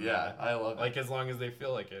gaps on that. Yeah, I love it. As long as they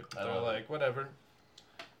feel like it. They're whatever.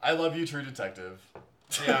 I love you, True Detective.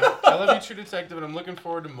 Yeah, I love you, True Detective, and I'm looking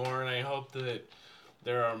forward to more, and I hope that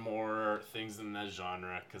there are more things in that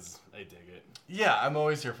genre because I dig it. Yeah, I'm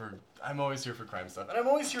always here for crime stuff, and I'm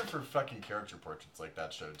always here for fucking character portraits like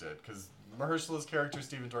that show did. Because Mahershala's character,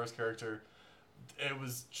 Stephen Dorff's character, it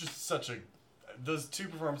was just those two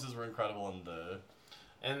performances were incredible,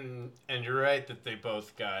 and you're right that they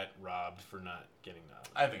both got robbed for not getting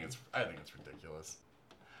nominated. I think it's ridiculous.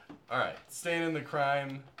 All right, staying in the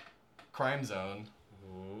crime zone.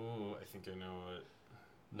 Ooh, I think I know what.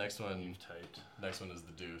 Next one you've typed. Next one is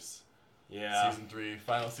The Deuce. Yeah. Season 3,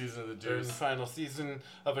 final season of The Deuce. There's the final season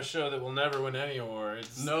of a show that will never win any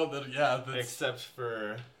awards. Except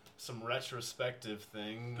for some retrospective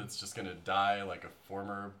thing. That's just gonna die like a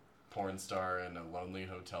former porn star in a lonely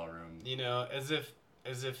hotel room. You know, as if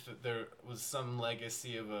there was some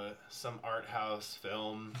legacy of some art house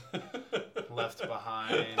film left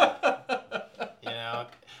behind. You know,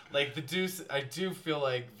 like The Deuce. I do feel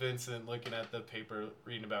like Vincent looking at the paper,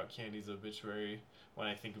 reading about Candy's obituary. When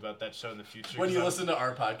I think about that show in the future, when you listen to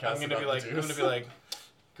our podcast, I'm gonna be like,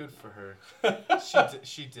 good for her.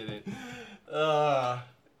 She did it.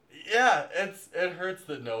 Yeah, it hurts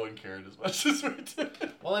that no one cared as much as we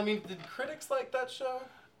did. Well, I mean, did critics like that show?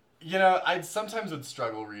 You know, I sometimes would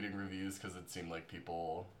struggle reading reviews because it seemed like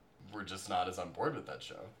people were just not as on board with that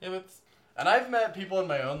show. Yeah, and I've met people in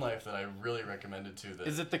my own life that I really recommended to.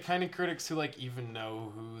 Is it the kind of critics who like even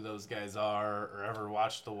know who those guys are or ever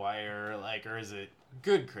watched The Wire, like, or is it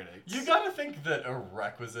good critics? You gotta think that a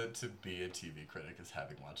requisite to be a TV critic is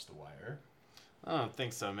having watched The Wire. I don't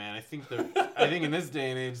think so, man. I think in this day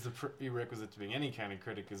and age, the prerequisite to being any kind of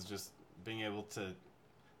critic is just being able to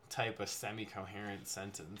type a semi-coherent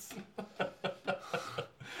sentence.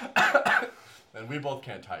 And we both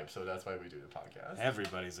can't type, so that's why we do the podcast.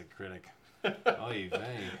 Everybody's a critic. Oy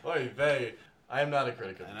vey. Oy vey. I am not a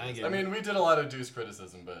critic of Deuce. I mean, we did a lot of Deuce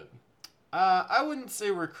criticism, but... I wouldn't say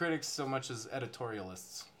we're critics so much as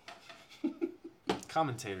editorialists.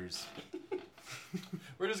 Commentators.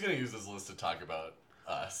 We're just going to use this list to talk about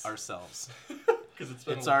us. Ourselves.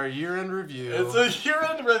 It's our year-end review. It's a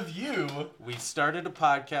year-end review. We started a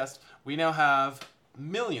podcast. We now have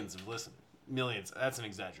millions of listeners. Millions. That's an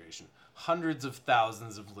exaggeration. Hundreds of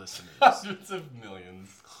thousands of listeners. Hundreds of millions.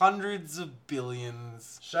 Hundreds of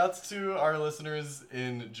billions. Shouts to our listeners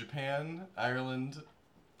in Japan, Ireland,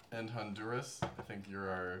 and Honduras. I think you're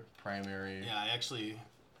our primary... Yeah,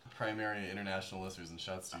 primary international listeners, and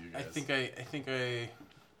shouts to you guys. I think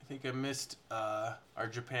I missed our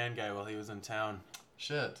Japan guy while he was in town.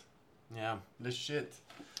 Shit. Yeah. The shit.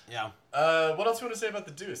 Yeah. What else do you want to say about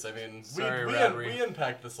The Deuce? I mean, we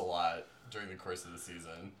unpacked this a lot during the course of the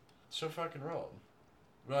season. Show fucking rolled.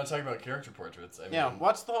 We want to talk about character portraits. I mean,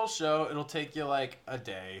 watch the whole show. It'll take you like a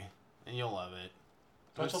day, and you'll love it.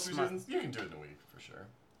 Watch all 3 seasons? You can do it in a week, for sure.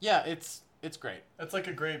 Yeah, it's great. It's like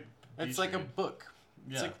a great It's like read. A book.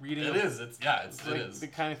 Yeah. It's like reading It is. It is. The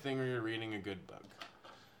kind of thing where you're reading a good book.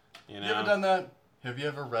 You know? You ever done that? Have you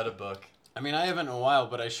ever read a book? I mean, I haven't in a while,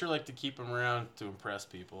 but I sure like to keep them around to impress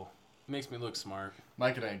people. It makes me look smart.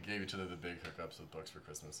 Mike and I gave each other the big hookups with books for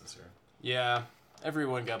Christmas this year. Yeah.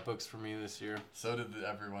 Everyone got books for me this year. So did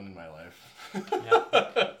everyone in my life. Yeah.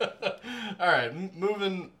 All right,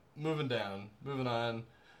 moving down, moving on.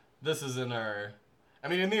 This is in our... I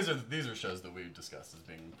mean, and these are shows that we discussed as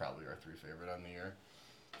being probably our 3 favorite on the year.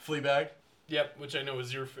 Fleabag. Yep, which I know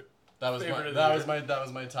was your favorite. That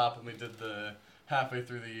was my top, and we did the halfway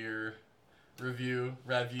through the year review.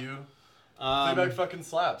 Fleabag fucking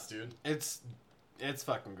slaps, dude. It's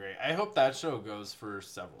fucking great. I hope that show goes for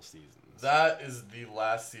several seasons. That is the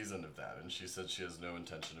last season of that, and she said she has no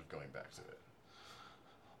intention of going back to it.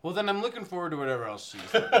 Well, then I'm looking forward to whatever else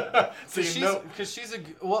she's doing. Because she's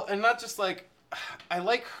and not just like, I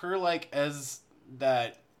like her like as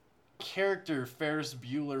that character Ferris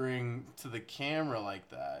Buellering to the camera like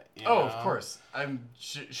that. You know? Of course.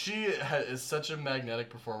 She is such a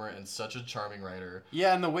magnetic performer and such a charming writer.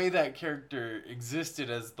 Yeah, and the way that character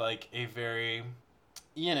existed as like a very,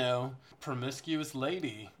 promiscuous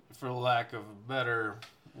lady, for lack of a better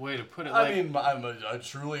way to put it. I mean, I'm a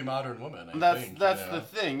truly modern woman. That's the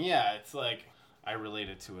thing. Yeah, it's like I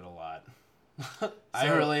related to it a lot. I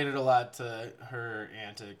related a lot to her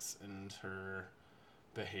antics and her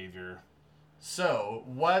behavior. So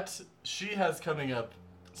what she has coming up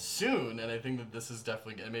soon, and I think that this is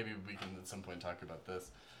definitely, and maybe we can at some point talk about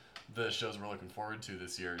this, the shows we're looking forward to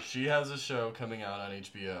this year. She has a show coming out on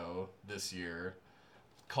HBO this year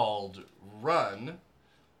called Run,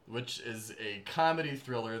 which is a comedy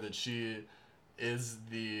thriller that she is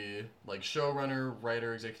the showrunner,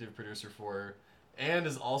 writer, executive producer for, and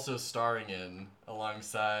is also starring in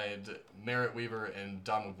alongside Merritt Wever and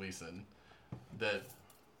Donald Gleason. That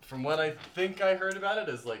from what I think I heard about it,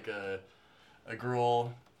 is like a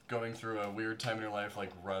girl going through a weird time in her life, like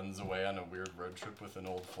runs away on a weird road trip with an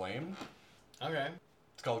old flame. Okay.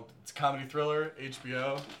 It's a comedy thriller,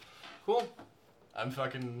 HBO. Cool. I'm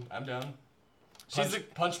down.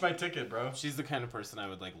 Punch my ticket, bro. She's the kind of person I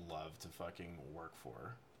would like love to fucking work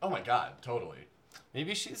for. Oh my god, totally.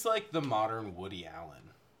 Maybe she's like the modern Woody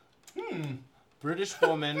Allen. British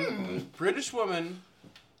woman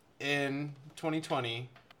in 2020,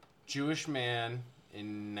 Jewish man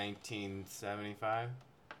in 1975.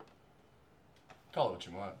 Call it what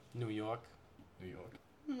you want. New York.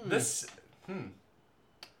 That's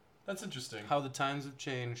interesting. How the times have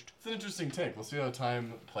changed. It's an interesting take. We'll see how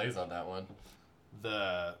time plays on that one.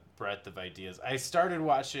 The breadth of ideas. I started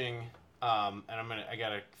watching, and I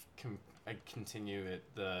gotta continue it.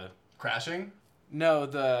 The Crashing? No,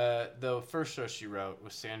 the first show she wrote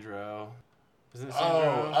was Sandra Oh. Isn't it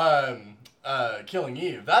Sandra Oh, Killing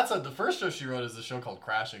Eve. The first show she wrote is a show called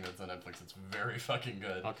Crashing that's on Netflix. It's very fucking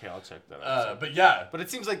good. Okay, I'll check that out. But yeah. But it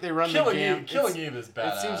seems like they run Killing the gamut. Killing Eve is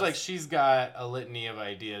badass. It seems like she's got a litany of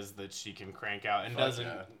ideas that she can crank out and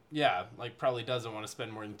probably doesn't want to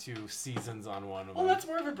spend more than 2 seasons on one of them. Well, that's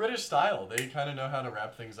more of a British style. They kind of know how to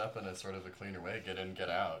wrap things up in a sort of a cleaner way. Get in, get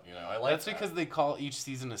out. You know, I like that's that. Because they call each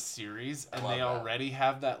season a series, and they already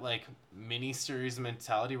have that like mini-series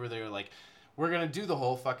mentality where they're like, we're going to do the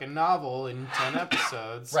whole fucking novel in 10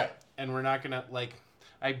 episodes. Right. And we're not going to, like,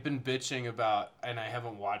 I've been bitching about, and I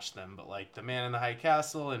haven't watched them, but, like, The Man in the High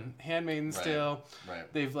Castle and Handmaid's Tale. Right.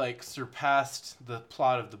 They've, like, surpassed the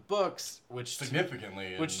plot of the books, which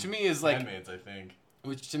significantly. Which to me is, like... Handmaid's, I think.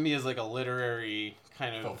 Which to me is, like, a literary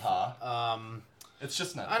kind of... Faux pas. It's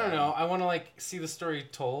just not. I don't know. I want to, like, see the story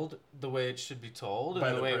told the way it should be told.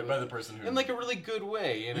 By the person who... In, like, a really good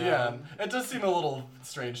way, you know? Yeah. It does seem a little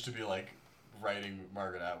strange to be, like... writing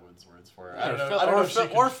Margaret Atwood's words for her. I don't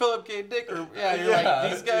know. Or Philip K. Dick. Or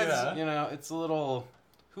like, these guys, you know, it's a little...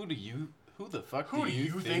 Who the fuck do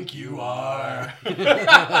you think you are? Do you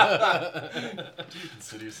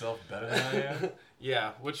consider yourself better than I am?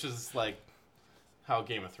 Yeah, which is like how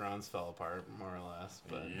Game of Thrones fell apart, more or less.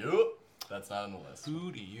 But Yep. That's not on the list.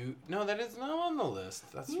 Who do you... No, that is not on the list.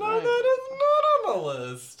 That's right. No, that is not on the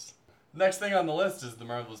list. Next thing on the list is The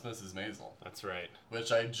Marvelous Mrs. Maisel. That's right.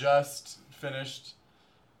 Which I just finished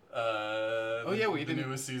the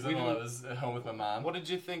newest season while I was at home with my mom. What did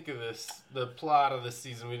you think of this? The plot of this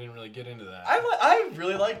season, we didn't really get into that. I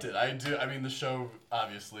really liked it. I do. I mean, the show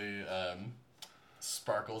obviously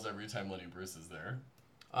sparkles every time Lenny Bruce is there.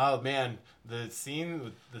 Oh man, the scenes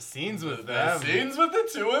with them. The scenes with the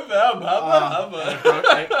two of them.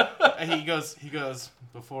 And he goes,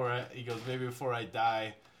 maybe before I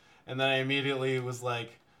die. And then I immediately was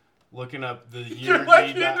like, looking up the year he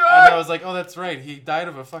died. And I was like, oh, that's right. He died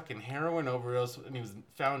of a fucking heroin overdose, and he was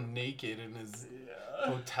found naked in his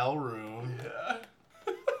hotel room. Yeah.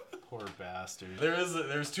 Poor bastard.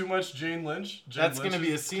 There's too much Jane Lynch. That's going to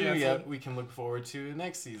be a scene we can look forward to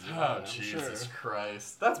next season. Oh, Jesus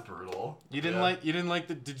Christ. That's brutal. You didn't like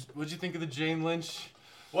what'd you think of the Jane Lynch?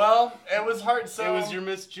 Well, it was hard. So it was your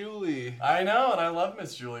Miss Julie. I know, and I love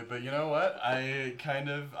Miss Julie, but you know what? I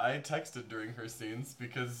texted during her scenes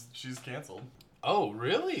because she's canceled. Oh,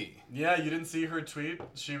 really? Yeah, you didn't see her tweet.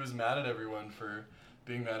 She was mad at everyone for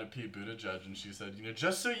being mad at Pete Buttigieg, and she said,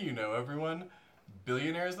 just so you know, everyone,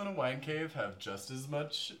 billionaires in a wine cave have just as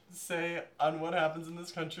much say on what happens in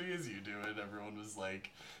this country as you do, and everyone was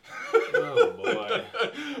like, oh boy,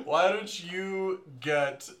 why don't you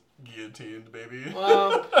get guillotined, baby?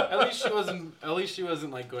 Well, at least she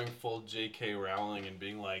wasn't like going full J.K. Rowling and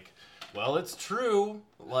being like, well, it's true.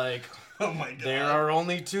 Like, oh my God, there are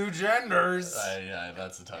only 2 genders. Yeah,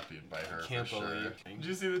 that's a tough beat by her. Can't for believe. Sure. Did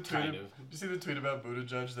you see the tweet? Did you see the tweet about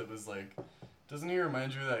Buttigieg that was like, doesn't he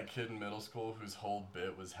remind you of that kid in middle school whose whole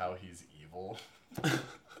bit was how he's evil? Do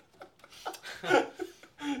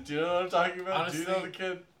you know what I'm talking about? Honestly, do you know the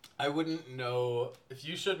kid? I wouldn't know. If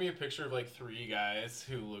you showed me a picture of like 3 guys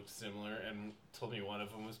who looked similar and told me one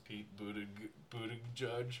of them was Pete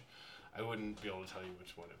Buttigieg, I wouldn't be able to tell you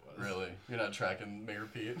which one it was. Really? You're not tracking Mayor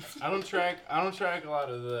Pete? I don't track a lot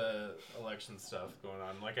of the election stuff going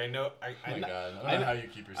on. Like I know God, I don't know how you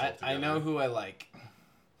keep yourself together. I know who I like.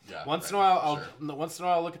 Yeah. Once in a while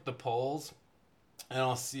I'll look at the polls and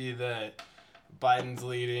I'll see that Biden's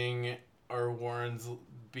leading or Warren's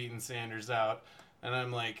beating Sanders out. And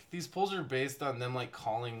I'm like, these polls are based on them, like,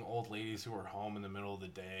 calling old ladies who are home in the middle of the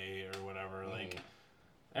day or whatever. Like,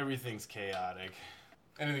 everything's chaotic.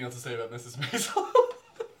 Anything else to say about Mrs. Maisel?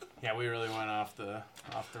 Yeah, we really went off the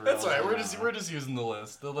rails. That's all right. We're just using the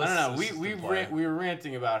list. The list. I don't know. We were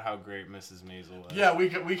ranting about how great Mrs. Maisel was. Yeah, we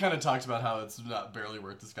kind of talked about how it's not barely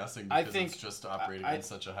worth discussing because it's just operating at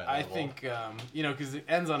such a high level. I think because it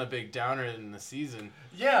ends on a big downer in the season.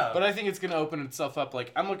 Yeah. But I think it's gonna open itself up.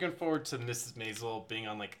 Like I'm looking forward to Mrs. Maisel being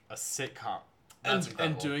on like a sitcom.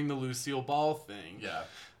 And doing the Lucille Ball thing. Yeah.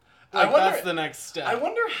 That's the next step. I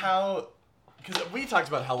wonder how. Because we talked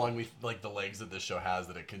about how long the legs that this show has,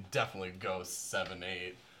 that it could definitely go 7,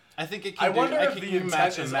 8. I think it can. I wonder if the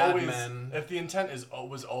intent is always. If the intent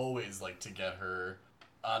was always like to get her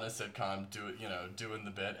on a sitcom, doing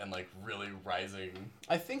the bit and like really rising.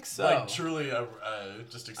 I think so. Like truly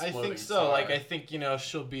just exploding. I think so. Star. Like I think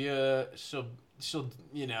she'll be she'll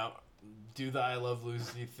do the I Love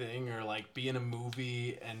Lucy thing, or like be in a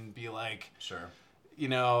movie and be like sure.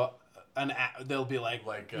 They'll be like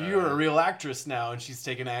you're a real actress now, and she's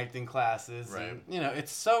taking acting classes. Right. And,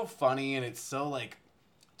 it's so funny, and it's so like,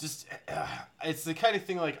 just it's the kind of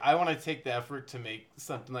thing like I want to take the effort to make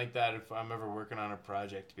something like that if I'm ever working on a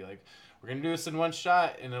project. To be like, we're gonna do this in one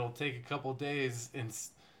shot, and it'll take a couple days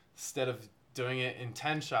instead of doing it in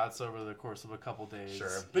 10 shots over the course of a couple days. Sure.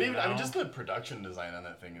 But even just the production design on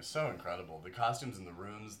that thing is so incredible. The costumes in the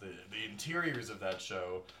rooms, the interiors of that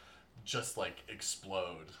show just like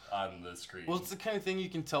explode on the screen. Well, it's the kind of thing you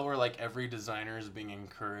can tell where like every designer is being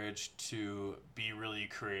encouraged to be really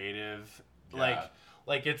creative. Yeah.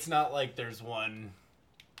 Like it's not like there's one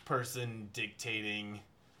person dictating,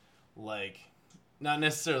 like, not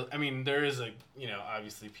necessarily. I mean, there is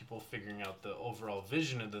obviously people figuring out the overall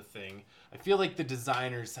vision of the thing. I feel like the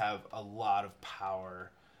designers have a lot of power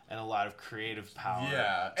and a lot of creative power.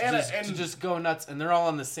 Yeah, to just go nuts, and they're all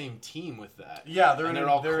on the same team with that. Yeah, they're in an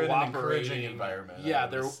encouraging environment. Yeah,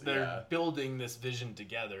 they're building this vision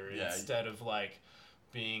together instead of like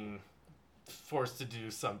being forced to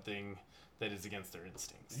do something that is against their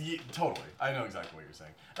instincts. Yeah, totally. I know exactly what you're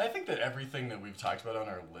saying. And I think that everything that we've talked about on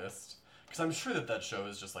our list, because I'm sure that show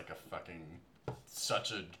is just like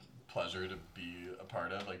such a pleasure to be a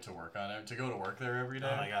part of, like to work on it, to go to work there every day.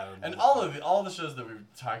 Oh my God. And all the shows that we've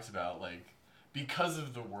talked about, like, because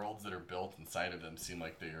of the worlds that are built inside of them, seem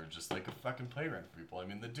like they are just like a fucking playground for people. I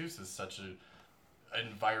mean, The Deuce is such an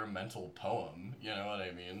environmental poem, you know what I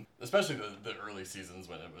mean? Especially the early seasons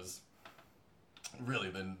when it was really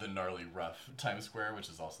the gnarly, rough Times Square, which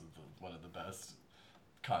is also one of the best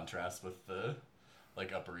contrasts with the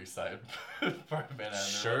like Upper East Side part of Manhattan.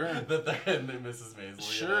 Sure. That they're in Mrs. Maisel.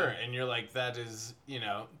 Sure, and you're like, that is,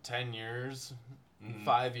 10 years,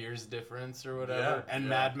 5 years difference or whatever. Yeah, and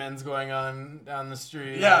Mad Men's going on down the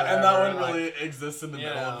street. Yeah, and that one really exists in the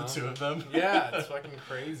middle of the two of them. Yeah, it's fucking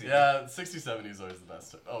crazy. Yeah, 60s, 70s always the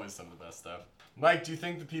best. Always some of the best stuff. Mike, do you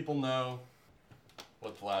think the people know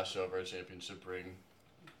what the last show of our championship ring,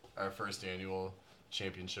 our first annual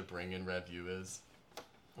championship ring in review is?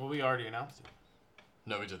 Well, we already announced it.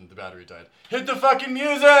 No, we didn't. The battery died. Hit the fucking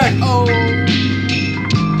music! Oh!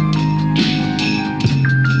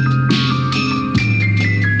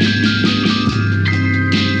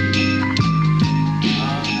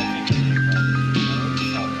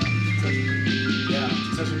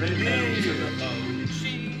 Succession, baby!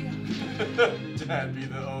 Dad be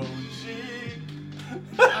the OG.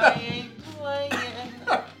 I ain't playing.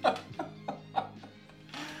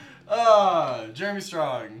 Jeremy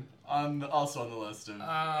Strong. Also on the list of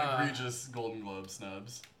egregious Golden Globe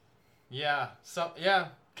snubs. Yeah.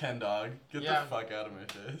 Ken Dog. Get the fuck out of my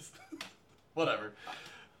face. Whatever.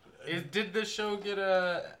 Did this show get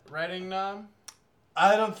a writing nom?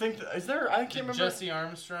 I don't think... Is there... I can't remember. Jesse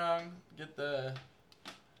Armstrong get the...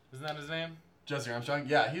 Isn't that his name? Jesse Armstrong?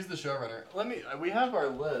 Yeah, he's the showrunner. We have our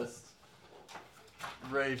list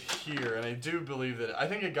right here, and I do believe that... I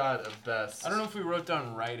think it got a best... I don't know if we wrote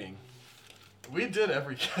down writing. We did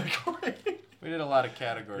every category. We did a lot of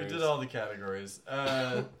categories. We did all the categories.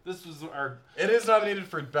 This was our... It is nominated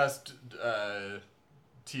for best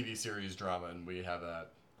TV series drama, and we have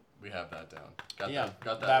that. We have that down. Got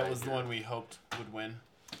that. That was the one we hoped would win.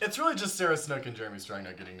 It's really just Sarah Snook and Jeremy Strong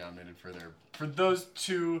not getting nominated for those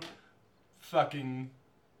two fucking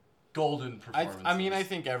golden performances. I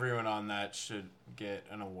think everyone on that should get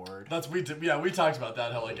an award. We talked about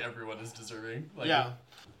that, how like everyone is deserving. Like, yeah.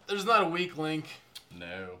 There's not a weak link.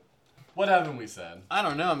 No. What haven't we said? I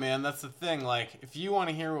don't know, man. That's the thing. Like, if you want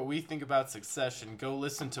to hear what we think about Succession, go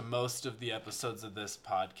listen to most of the episodes of this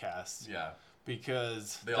podcast. Yeah.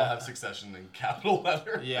 Because... They all have Succession in capital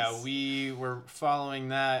letters. Yeah, we were following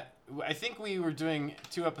that. I think we were doing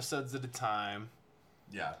 2 episodes at a time.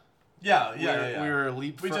 Yeah. We were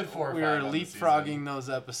leapfrogging those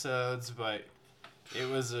episodes, but it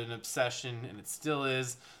was an obsession, and it still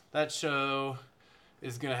is. That show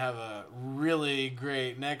is gonna have a really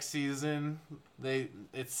great next season.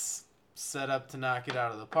 It's set up to knock it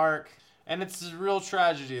out of the park, and it's a real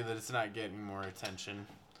tragedy that it's not getting more attention.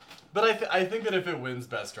 But I think that if it wins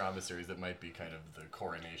Best Drama Series, it might be kind of the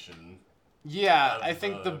coronation. Yeah, I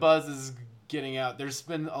think the buzz is getting out. There's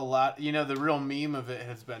been a lot. You know, the real meme of it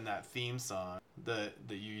has been that theme song that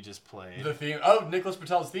you just played. The theme. Oh, Nicholas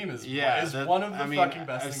Patel's theme is one of the fucking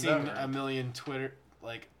best things ever. I've seen a million twitterings.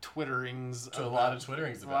 A lot of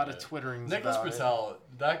twitterings about it. Nicholas Patel,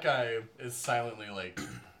 that guy is silently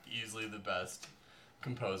easily the best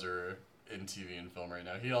composer in TV and film right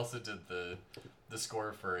now. He also did the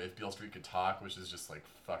score for If Beale Street Could Talk, which is just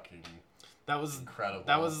fucking incredible.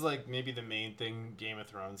 That was maybe the main thing Game of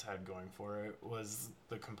Thrones had going for it was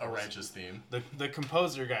the composer. A righteous theme. The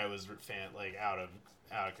composer guy was out of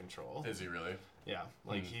control. Is he really? Yeah,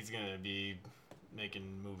 he's gonna be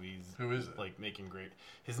making movies. Who is it? Making great.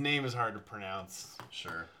 His name is hard to pronounce.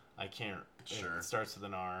 Sure. I can't. Sure. It starts with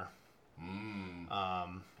an R.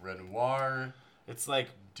 Renoir. It's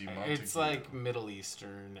Middle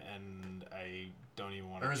Eastern, and I don't even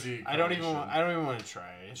want to. I don't even want to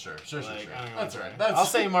try. Sure. That's right. I'll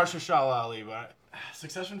say Mahershala Ali, but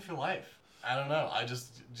Succession for life. I don't know. I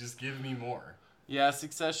just give me more. Yeah,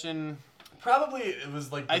 Succession. Probably it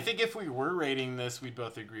was I think if we were rating this, we'd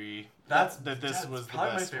both agree that this was the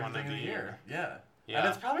best one of the year. Yeah. And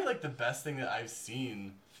it's probably the best thing that I've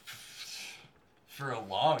seen for a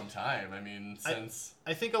long time. I mean, since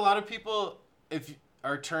I think a lot of people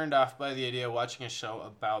are turned off by the idea of watching a show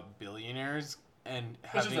about billionaires and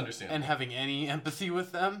having any empathy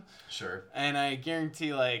with them. Sure. And I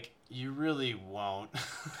guarantee you really won't.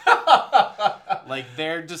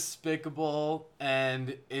 They're despicable,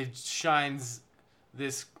 and it shines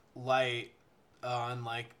this light on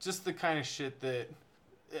just the kind of shit that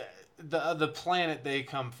the planet they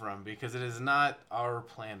come from, because it is not our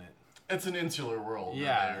planet. It's an insular world.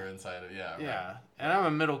 Yeah. That they're inside of. Yeah. Right. Yeah. And I'm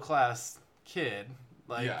a middle class kid.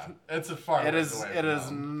 It's a far It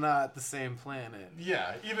is not the same planet.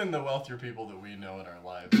 Yeah, even the wealthier people that we know in our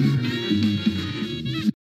lives.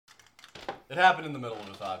 It happened in the middle of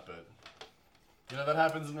a thought, but that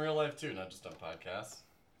happens in real life too, not just on podcasts.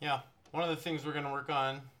 Yeah. One of the things we're going to work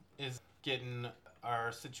on is getting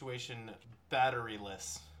our situation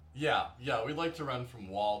batteryless. Yeah, we'd like to run from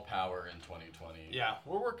wall power in 2020. Yeah,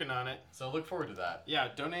 we're working on it. So look forward to that. Yeah,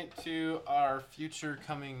 donate to our future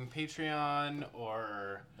coming Patreon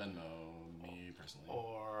or Venmo, me personally.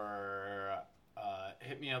 Or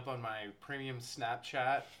hit me up on my premium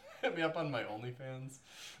Snapchat. Hit me up on my OnlyFans.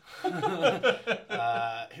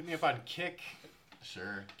 Hit me up on Kick.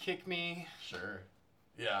 Sure. Kick me. Sure.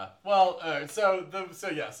 Yeah. Well, so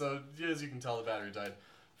as you can tell, the battery died.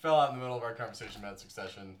 Fell out in the middle of our conversation about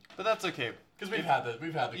Succession. But that's okay. Because we've had the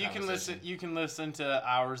conversation. You can listen to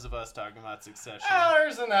hours of us talking about Succession.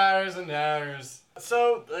 Hours and hours and hours.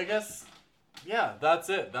 So, I guess, that's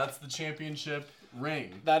it. That's the championship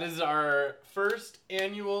ring. That is our first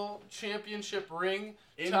annual championship ring.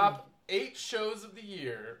 Top 8 shows of the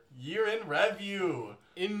year. Year in review.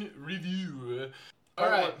 All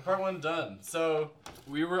right. Part 1 done. So,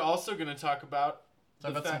 we were also going to talk about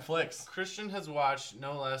some flicks. Christian has watched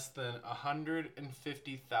no less than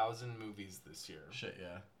 150,000 movies this year. Shit,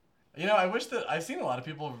 yeah. I wish that I've seen a lot of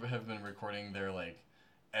people have been recording their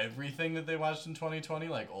everything that they watched in 2020,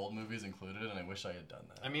 old movies included, and I wish I had done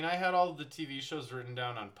that. I mean, I had all the TV shows written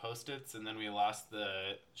down on Post-its, and then we lost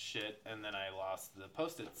the shit, and then I lost the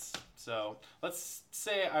Post-its. So let's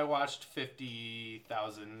say I watched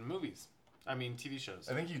 50,000 movies. I mean, TV shows.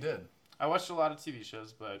 I think you did. I watched a lot of TV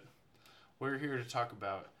shows, but we're here to talk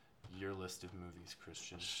about your list of movies,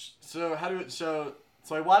 Christian. So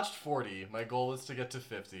I watched 40. My goal is to get to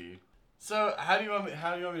 50. So how do you want me to do?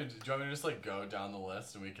 Do you want me to just go down the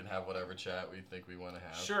list and we can have whatever chat we think we want to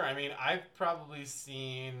have? Sure. I mean, I've probably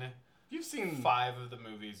seen. You've seen 5 of the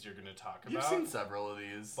movies you're going to talk about. You've seen several of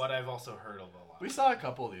these, but I've also heard of a lot. We saw a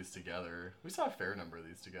couple of these together. We saw a fair number of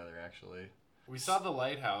these together, actually. We saw The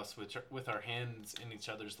Lighthouse with our hands in each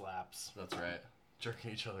other's laps. That's right.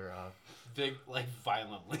 Jerking each other off.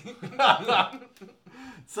 Violently.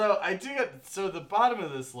 So the bottom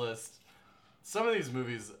of this list, some of these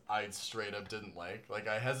movies I straight up didn't like.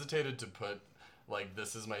 I hesitated to put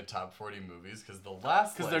this is my top 40 movies because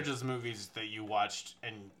they're just movies that you watched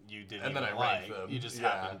and you didn't and then I like. ranked them. You just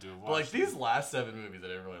happened to have watched But these last 7 movies I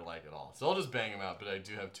didn't really like at all. So I'll just bang them out, but I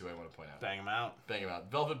do have 2 I want to point out. Bang them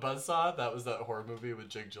out. Velvet Buzzsaw, that was that horror movie with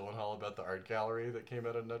Jake Gyllenhaal about the art gallery that came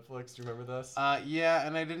out on Netflix. Do you remember this? Yeah,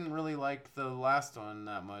 and I didn't really like the last one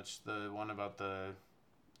that much. The one about the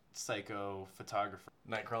psycho photographer.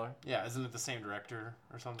 Nightcrawler? Yeah, isn't it the same director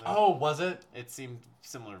or something? Oh, was it? It seemed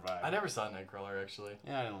similar vibe. I never saw Nightcrawler, actually.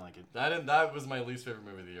 Yeah, I didn't like it. That was my least favorite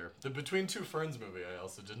movie of the year. The Between Two Ferns movie I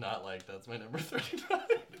also did not like. That's my number 39.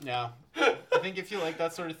 Yeah. I think if you like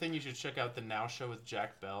that sort of thing, you should check out The Now Show with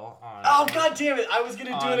Jack Bell on... Oh, god damn it! I was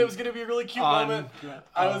gonna do it. It was gonna be a really cute moment.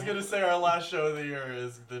 I was gonna say our last show of the year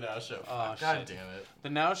is The Now Show. Oh, god shit. damn it. The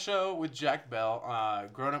Now Show with Jack Bell,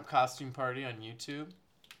 grown-up costume party on YouTube.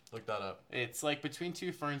 Look that up. It's like Between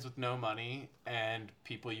Two Ferns with no money and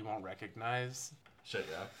people you won't recognize. Shit,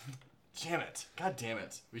 yeah. Damn it. God damn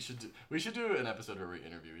it. We should do an episode where we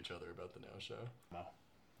interview each other about The Now Show. Wow.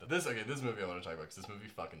 This movie I want to talk about because this movie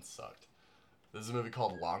fucking sucked. This is a movie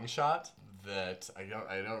called Long Shot that I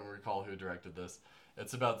don't recall who directed this.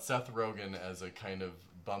 It's about Seth Rogen as a kind of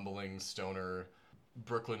bumbling stoner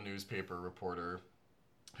Brooklyn newspaper reporter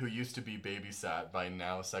who used to be babysat by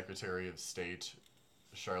now Secretary of State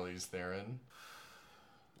Charlize Theron.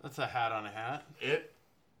 That's a hat on a hat. It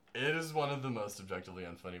is one of the most objectively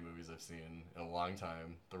unfunny movies I've seen in a long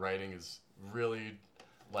time. The writing is really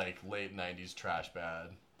like late 90s trash bad.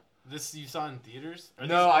 This you saw in theaters? Are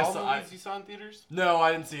No, these all movies you saw in theaters? No,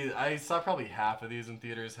 I didn't see it. I saw probably half of these in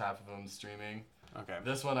theaters, half of them streaming. Okay.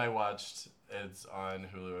 This one I watched, it's on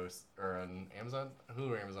Hulu or on Amazon.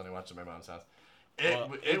 Hulu or Amazon, I watched it at my mom's house.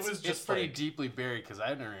 It was just it's pretty like, deeply buried because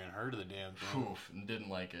I've never even heard of the damn thing. Poof, didn't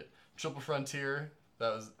like it. Triple Frontier,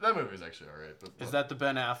 that movie was actually alright. Is that the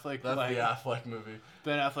Ben Affleck? That's the Affleck movie.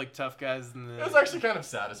 Ben Affleck tough guys in the... It was actually kind of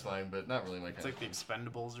satisfying, but not really my kind. It's like The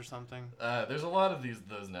Expendables or something. There's a lot of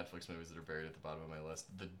those Netflix movies that are buried at the bottom of my list.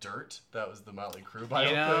 The Dirt, that was the Motley Crue biopic.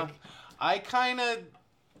 You know, I kind of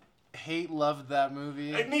loved that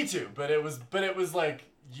movie. Me too, but it was like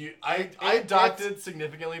I docked it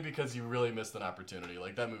significantly because you really missed an opportunity.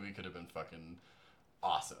 Like that movie could have been fucking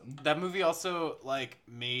awesome. That movie also like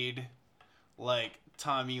made like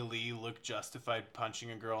Tommy Lee look justified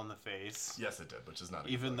punching a girl in the face. Yes, it did, which is not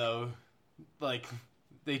even though like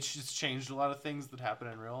they just changed a lot of things that happen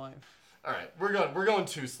in real life. All right, we're going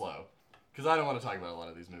too slow because I don't want to talk about a lot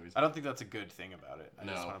of these movies. I don't think that's a good thing about it. I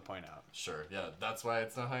just want to point out. Sure, yeah, that's why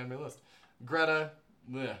it's not high on my list. Greta,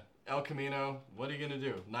 bleh. El Camino, what are you gonna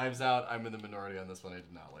do? Knives Out, I'm in the minority on this one. I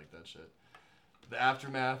did not like that shit. The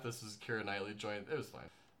Aftermath, this was Keira Knightley joint. It was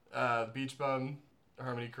fine. Beach Bum,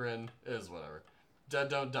 Harmony Korine, it is whatever. Dead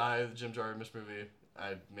Don't Die, the Jim Jarmusch movie.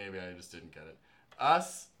 Maybe I just didn't get it.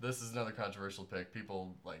 Us, this is another controversial pick.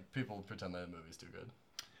 People pretend that movie's too good.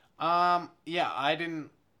 Yeah, I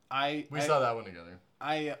didn't. We saw that one together.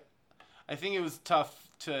 I think it was tough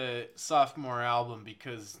to sophomore album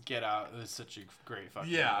because Get Out was such a great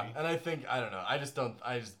fucking movie. And I don't know. I just don't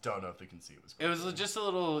know if the conceit was great. It was just a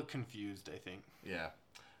little confused, I think. Yeah.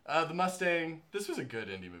 The Mustang, this was a good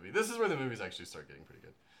indie movie. This is where the movies actually start getting pretty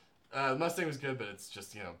good. The Mustang was good, but it's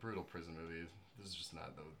just, brutal prison movie. They're just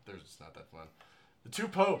not that fun. The Two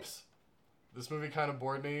Popes. This movie kind of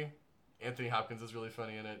bored me. Anthony Hopkins is really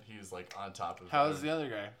funny in it. He's like on top of it. How's the other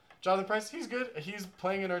guy? Jonathan Pryce, he's good. He's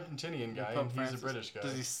playing an Argentinian guy, and he's a British guy.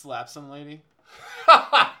 Does he slap some lady? Do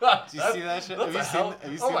you see that shit? Have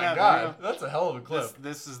you seen that God, video? That's a hell of a clip.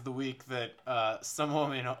 This is the week that some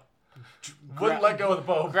woman wouldn't let go of the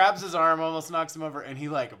Pope. Grabs his arm, almost knocks him over, and he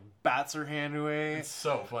like bats her hand away. It's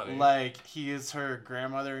so funny. Like he is her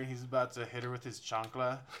grandmother, and he's about to hit her with his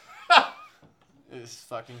chancla. It's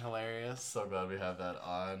fucking hilarious. So glad we have that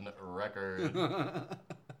on record.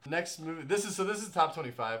 Next movie. This is top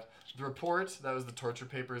 25. The Report. That was the Torture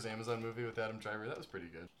Papers Amazon movie with Adam Driver. That was pretty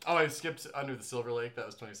good. Oh, I skipped Under the Silver Lake. That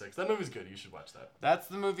was 26. That movie's good. You should watch that. That's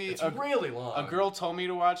the movie. It's really long. A girl told me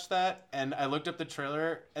to watch that, and I looked up the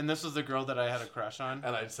trailer, and this was the girl that I had a crush on.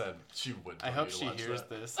 And I said she would. I hope she hears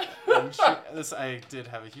this. And I did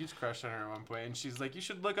have a huge crush on her at one point, and she's like, "You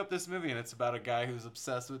should look up this movie," and it's about a guy who's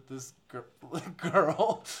obsessed with this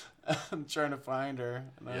girl. I'm trying to find her.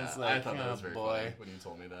 And I was like, I thought that was very funny when you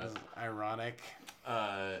told me that. It was ironic.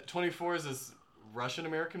 24 is this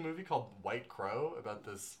Russian-American movie called White Crow about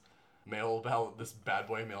this bad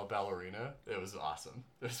boy male ballerina. It was awesome.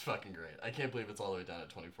 It was fucking great. I can't believe it's all the way down at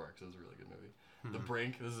 24 because it was a really good movie. The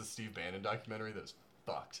Brink. This is a Steve Bannon documentary that's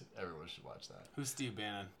fucked. Everyone should watch that. Who's Steve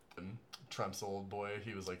Bannon? Trump's old boy.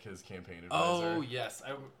 He was like his campaign advisor. Oh, yes.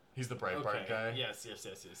 He's the Breitbart guy. Yes.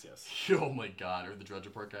 Oh my God, or the Drudge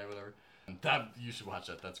Report guy, whatever. You should watch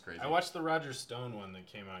that. That's crazy. I watched the Roger Stone one that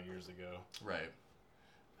came out years ago. Right.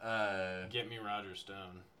 Get me Roger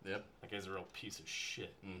Stone. Yep. That guy's a real piece of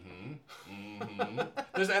shit.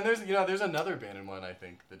 There's another Bannon one I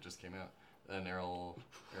think that just came out. An Errol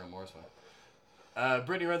Morris one.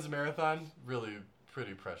 Brittany Runs a Marathon. Really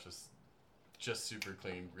pretty precious just super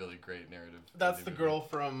clean, really great narrative. That's the girl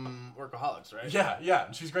from Workaholics, right? Yeah,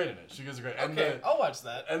 and she's great in it. She gives a great. Okay, I'll watch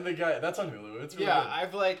that. And the guy, that's on Hulu. It's really good.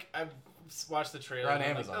 I've watched the trailer. Or on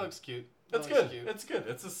Amazon. That looks cute. It's good. It's good.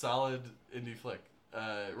 It's a solid indie flick.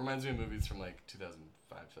 It reminds me of movies from like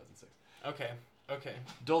 2005, 2006. Okay.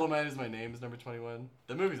 Dolomite Is My Name is number 21.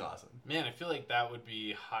 The movie's awesome. Man, I feel like that would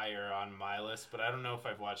be higher on my list, but I don't know if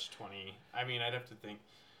I've watched 20. I mean, I'd have to think.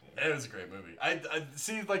 It was a great movie. I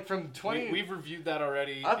see, like, from 20... We've reviewed that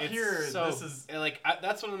already. Up here, this is...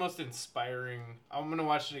 That's one of the most inspiring... I'm going to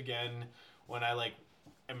watch it again when I,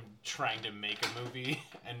 am trying to make a movie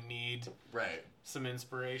and need some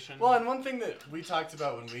inspiration. Well, and one thing that we talked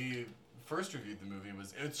about when we first reviewed the movie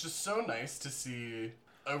was it's just so nice to see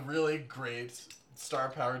a really great star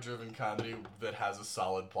power driven comedy that has a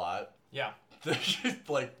solid plot. Yeah.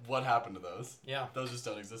 Like, what happened to those? Yeah. Those just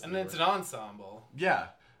don't exist anymore. And it's an ensemble. Yeah.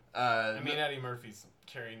 Eddie Murphy's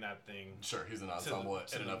carrying that thing. Sure, he's an ensemble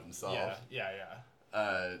in and of himself.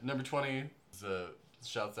 Yeah. Number 20 is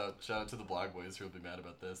shout out to the Blog Boys who will be mad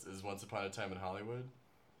about this, is Once Upon a Time in Hollywood.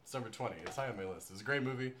 It's number 20. It's high on my list. It's a great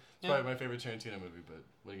movie. It's probably my favorite Tarantino movie, but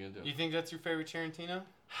what are you going to do? You think that's your favorite Tarantino?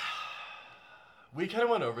 We kind of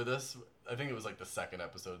went over this. I think it was like the second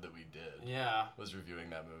episode that we did. Yeah. Was reviewing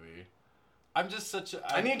that movie. I'm just such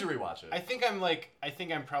a... I need to rewatch it. I think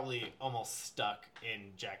I'm probably almost stuck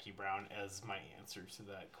in Jackie Brown as my answer to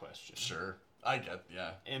that question. Sure.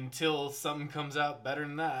 Until something comes out better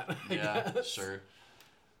than that. I guess. Sure.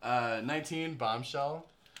 19, Bombshell.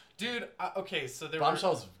 Dude, okay, so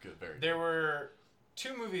Bombshell's good, very good. There were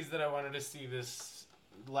 2 movies that I wanted to see this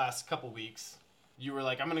last couple weeks. You were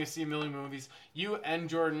like, I'm going to see a million movies. You and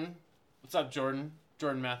Jordan. What's up, Jordan?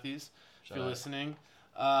 Jordan Matthews, if you're listening.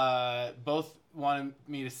 Both wanted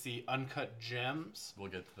me to see Uncut Gems.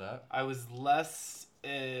 We'll get to that. I was less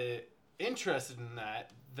interested in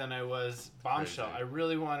that than I was Bombshell. Crazy. I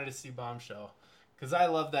really wanted to see Bombshell because I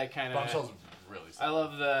love that kind of... Bombshell's really solid. I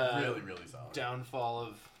love the really, really solid downfall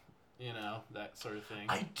of, that sort of thing.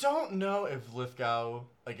 I don't know if Lithgow,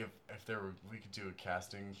 like if we could do a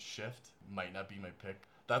casting shift, might not be my pick.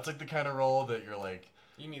 That's like the kind of role that you're like...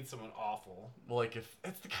 You need someone awful. Well, like if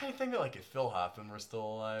it's the kind of thing that like if Phil Hoffman were still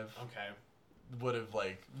alive, would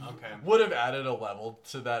have added a level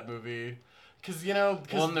to that movie, because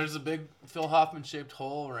and there's a big Phil Hoffman shaped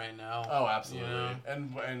hole right now. Oh, absolutely.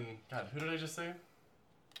 And God, who did I just say?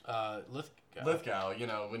 Lithgow.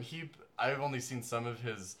 When I've only seen some of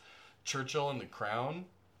his Churchill and The Crown.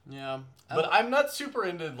 Yeah. But I'm not super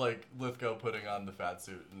into like Lithgow putting on the fat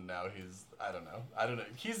suit and now I don't know.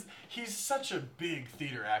 He's such a big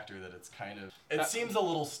theater actor that it's kind of it seems a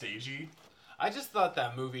little stagey. I just thought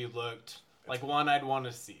that movie looked like one I'd want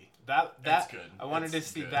to see. That's good. I wanted to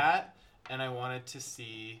see that, and I wanted to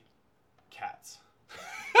see Cats.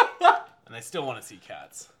 And I still want to see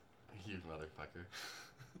Cats. You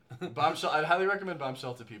motherfucker. Bombshell. I'd highly recommend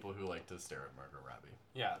Bombshell to people who like to stare at Margot Robbie.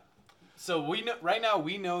 Yeah. So we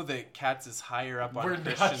know that Cats is higher up on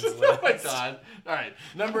Christian's list. Oh my God. All right.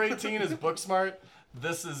 Number 18 is Booksmart.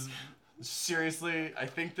 This is seriously, I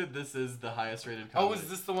think that this is the highest rated comedy. Oh, is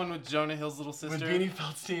this the one with Jonah Hill's little sister? With Beanie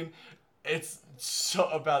Feldstein. It's so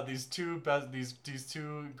about these two girls you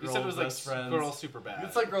said it was best like friends. Girl Superbad.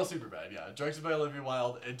 It's like Girl Superbad, yeah. Directed by Olivia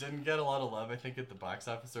Wilde. It didn't get a lot of love, I think, at the box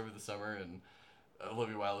office over the summer, and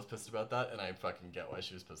Olivia Wilde was pissed about that, and I fucking get why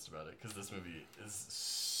she was pissed about it, because this movie is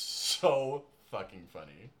so fucking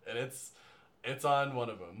funny, and it's on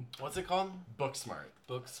one of them. What's it called? Booksmart.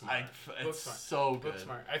 Booksmart. It's so good.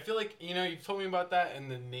 Booksmart. I feel like you've told me about that,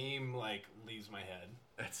 and the name leaves my head.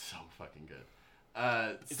 It's so fucking good.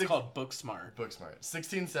 It's called Booksmart. Booksmart.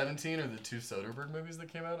 16, 17 are the 2 Soderbergh movies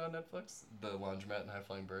that came out on Netflix. The Laundromat and High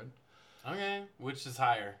Flying Bird. Okay, which is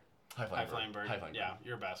higher? High Flying Bird. Yeah,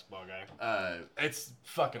 you're a basketball guy. It's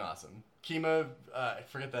fucking awesome. Kima, I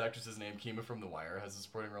forget that actress's name. Kima from The Wire has a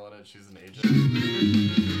supporting role in it. She's an agent.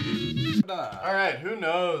 All right, who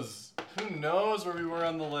knows? Who knows where we were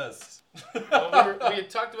on the list? Well, we had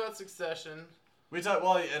talked about Succession. And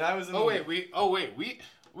I was in.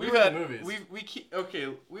 We've had movies.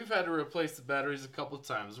 We've had to replace the batteries a couple of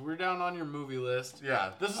times. We're down on your movie list.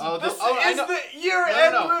 Yeah, this is the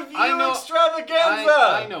year-end review extravaganza.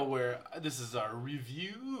 I know where this is our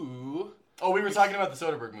review. Oh, we were talking about the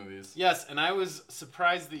Soderbergh movies. Yes, and I was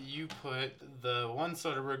surprised that you put the one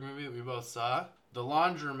Soderbergh movie that we both saw, The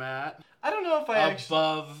Laundromat. I don't know if I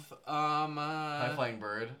above High Flying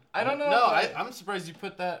Bird. I don't know. No, I'm surprised you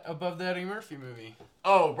put that above the Eddie Murphy movie.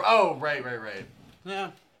 Oh, right.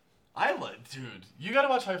 Yeah. Dude, you gotta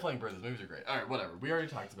watch High Flying Bird. Those movies are great. Alright, whatever. We already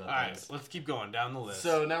talked about that. Alright, let's keep going down the list.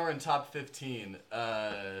 So now we're in top 15.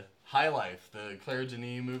 High Life, the Claire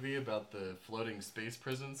Denis movie about the floating space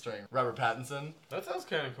prison starring Robert Pattinson. That sounds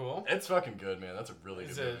kind of cool. It's fucking good, man. That's a really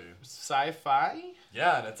good movie. Sci-fi?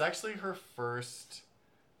 Yeah, and it's actually her first...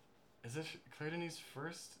 Is it Claire Denis'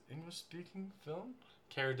 first English-speaking film?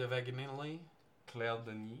 Cara Delevingne? Claire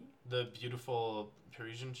Denis? The beautiful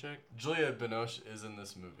Parisian chick? Juliette Binoche is in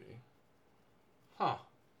this movie. Huh.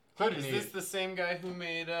 Claire Denis... Is this the same guy who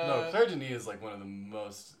made... No, Claire Denis is like one of the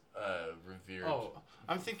most revered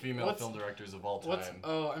female film directors of all time.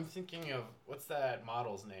 I'm thinking of... What's that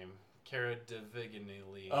model's name? Cara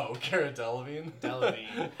Delevingne. Oh, Cara Delevingne?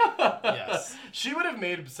 Delevingne. Yes. She would have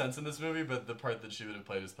made sense in this movie, but the part that she would have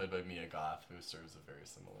played is played by Mia Goth, who serves a very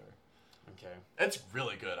similar... Okay. It's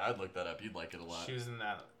really good. I'd look that up. You'd like it a lot. She was in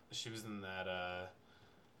that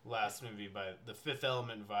last movie by the Fifth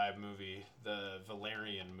Element vibe movie, the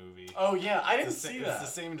Valerian movie. Oh yeah, I didn't see that. It's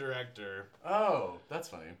the same director. Oh, that's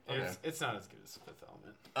funny. Okay. It's not as good as Fifth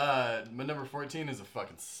Element. My number 14 is a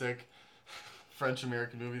fucking sick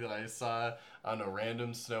French-American movie that I saw on a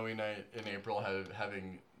random snowy night in April,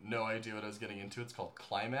 having no idea what I was getting into. It's called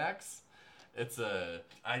Climax. It's a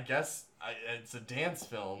dance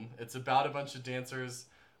film. It's about a bunch of dancers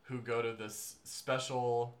who go to this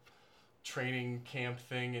special training camp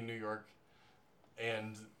thing in New York,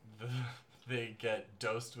 and they get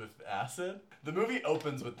dosed with acid. The movie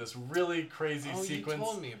opens with this really crazy sequence. You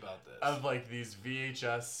told me about this. Of like these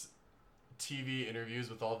VHS TV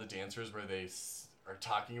interviews with all the dancers where they are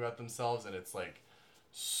talking about themselves, and it's like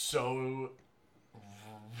so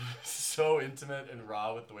intimate and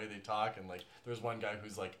raw with the way they talk. And like there's one guy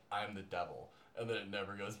who's like, I'm the devil, and then it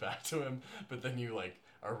never goes back to him, but then you like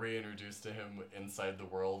are reintroduced to him inside the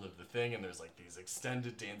world of the thing, and there's like these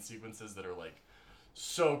extended dance sequences that are like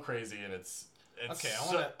so crazy, and it's okay.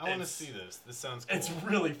 I want to see this. This sounds cool. It's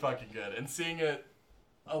really fucking good, and seeing it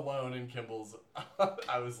alone in Kimball's,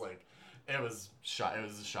 I was like, it was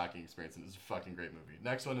a shocking experience, and it was a fucking great movie.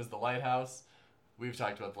 Next one is The Lighthouse. We've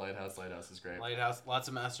talked about The Lighthouse. Lighthouse is great. Lighthouse, lots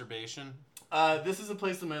of masturbation. This is a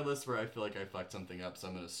place on my list where I feel like I fucked something up, so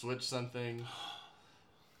I'm gonna switch something.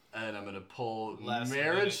 And I'm going to pull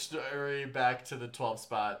Marriage Story back to the 12th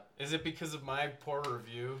spot. Is it because of my poor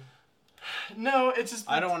review? No, it's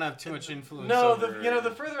just... I don't want to have too much influence over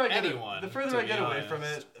the further I get anyone, the further I get away from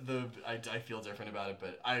it, I feel different about it,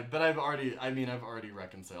 but I've already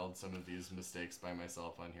reconciled some of these mistakes by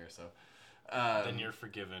myself on here, so... then you're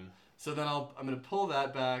forgiven. So then I'm going to pull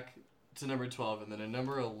that back to number 12, and then at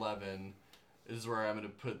number 11 is where I'm going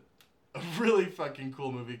to put a really fucking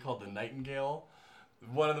cool movie called The Nightingale.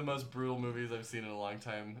 One of the most brutal movies I've seen in a long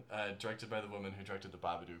time, directed by the woman who directed The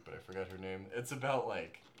Babadook, but I forgot her name. It's about,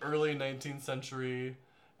 like, early 19th century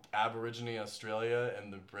Aborigine Australia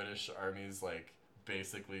and the British Army's, like,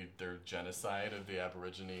 basically their genocide of the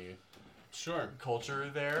Aborigine culture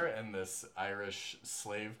there, and this Irish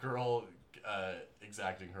slave girl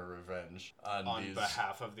exacting her revenge on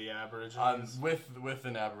behalf of the Aborigines? With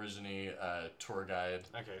an Aborigine tour guide.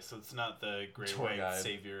 Okay, so it's not the Great White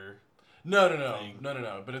Savior... No.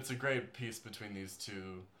 But it's a great piece between these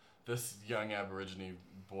two. This young Aborigine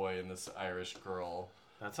boy and this Irish girl.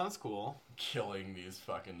 That sounds cool. Killing these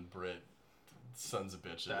fucking Brit sons of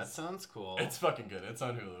bitches. That sounds cool. It's fucking good. It's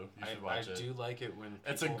on Hulu. You should watch it. I do like it when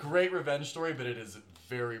It's a great revenge story, but it is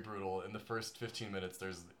very brutal. In the first 15 minutes,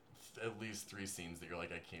 there's at least 3 scenes that you're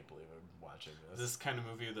like, I can't believe I'm watching this. This kind of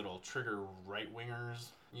movie that'll trigger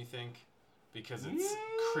right-wingers, you think? Because it's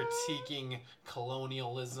critiquing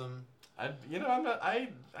colonialism. I don't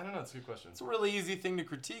know. It's a good question. It's a really easy thing to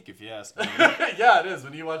critique, if you ask me. Yeah, it is.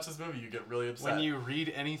 When you watch this movie, you get really upset. When you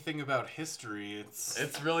read anything about history, it's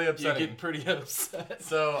really upsetting. You get pretty upset.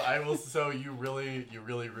 So you really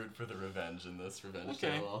root for the revenge in this revenge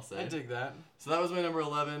tale, I'll say. I dig that. So that was my number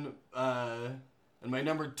 11, and my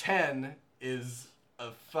number 10 is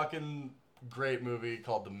a fucking great movie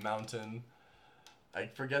called The Mountain. I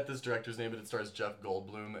forget this director's name, but it stars Jeff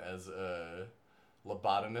Goldblum as a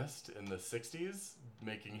lobotomist in the 60s,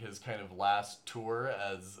 making his kind of last tour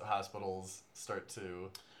as hospitals start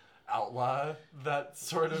to outlaw that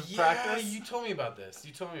sort of practice. Yeah, you told me about this.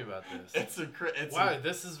 It's wow,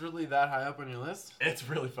 this is really that high up on your list? It's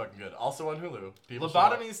really fucking good. Also on Hulu.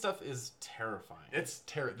 Lobotomy stuff is terrifying. It's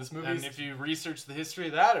this movie. And if you research the history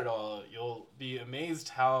of that at all, you'll be amazed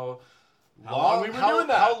how long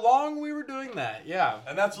we were doing that. Yeah.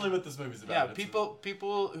 And that's really what this movie's about. Yeah,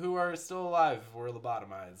 people who are still alive were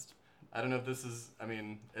lobotomized. I don't know if this is,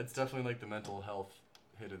 it's definitely like the mental health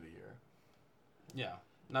hit of the year. Yeah.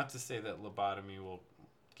 Not to say that lobotomy will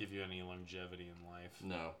give you any longevity in life.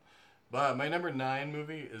 No. But my number 9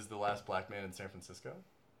 movie is The Last Black Man in San Francisco,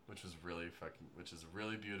 which is a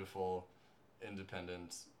really beautiful,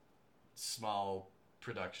 independent small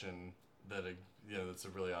production that that's a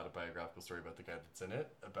really autobiographical story about the guy that's in it,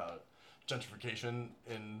 about gentrification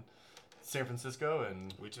in San Francisco,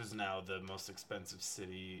 and which is now the most expensive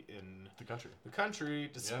city in the country.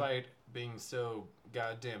 Despite being so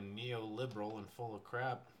goddamn neoliberal and full of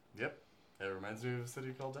crap. Yep. It reminds me of a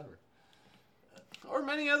city called Denver. Or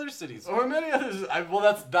many other cities. Or many others. That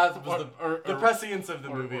was the prescience of the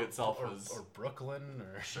movie itself was. Or Brooklyn,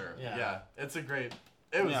 or sure. Yeah.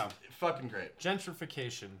 It was fucking great.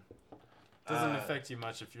 Gentrification doesn't affect you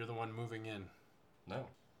much if you're the one moving in. No.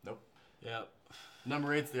 Nope. Yeah. Number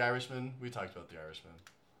 8's The Irishman. We talked about The Irishman.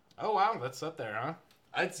 Oh wow, that's up there, huh?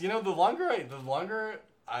 It's the longer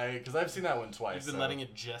because I've seen that one twice. You've been letting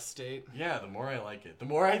it gestate. Yeah, the more I like it, the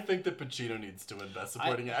more I think that Pacino needs to win Best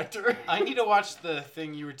Supporting Actor. I need to watch the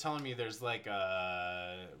thing you were telling me. There's like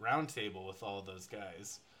a round table with all those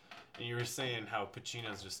guys, and you were saying how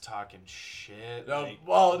Pacino's just talking shit. No, like,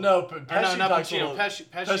 Pesci not talks Pacino.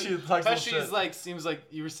 Pesci talks Pesci's like seems like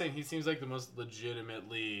you were saying he seems like the most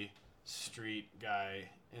legitimately street guy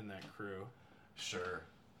in that crew. Sure.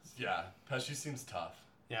 Yeah, Pesci seems tough.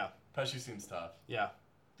 Yeah. Pesci seems tough. Yeah.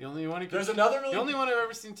 The only one There's another really... The only one I've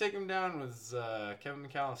ever seen take him down was Kevin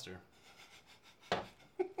McAllister.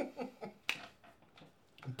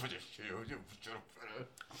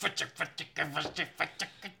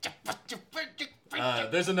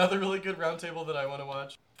 There's another really good roundtable that I want to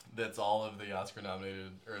watch. That's all of the Oscar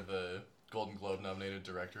nominated or the Golden Globe nominated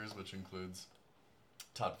directors, which includes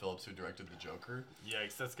Todd Phillips, who directed The Joker.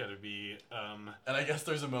 Yikes, that's got to be... And I guess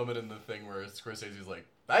there's a moment in the thing where Scorsese's like,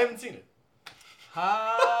 I haven't seen it.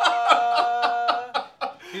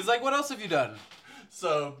 He's like, what else have you done?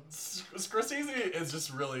 So, Scorsese is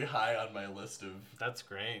just really high on my list of... That's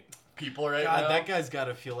great. People right now. God, that guy's got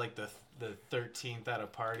to feel like the 13th at a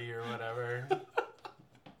party or whatever.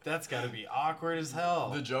 That's got to be awkward as hell.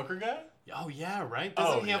 The Joker guy? Oh, yeah, right?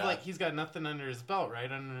 Doesn't he have, he's got nothing under his belt,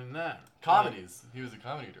 right? Under that. Comedies. He was a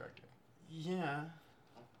comedy director. Yeah.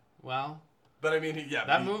 Well... But I mean,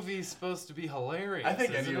 that movie's supposed to be hilarious. I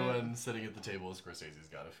think anyone sitting at the table with Scorsese's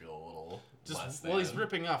got to feel a little less than. Well, he's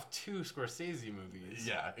ripping off 2 Scorsese movies.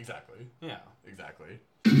 Yeah, exactly. Yeah. Exactly.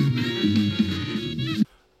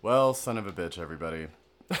 Well, son of a bitch, everybody.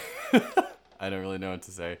 I don't really know what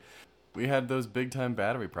to say. We had those big-time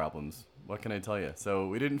battery problems. What can I tell you? So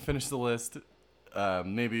we didn't finish the list.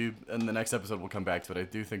 Maybe in the next episode we'll come back to it. I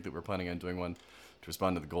do think that we're planning on doing one to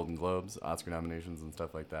respond to the Golden Globes, Oscar nominations, and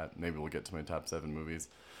stuff like that. Maybe we'll get to my top 7 movies.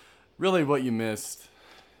 Really, what you missed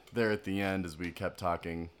there at the end as we kept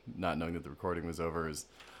talking, not knowing that the recording was over, is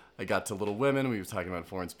I got to Little Women. We were talking about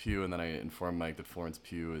Florence Pugh, and then I informed Mike that Florence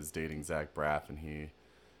Pugh is dating Zach Braff, and he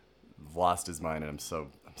lost his mind. And I'm so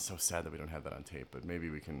sad that we don't have that on tape. But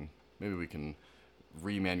maybe we can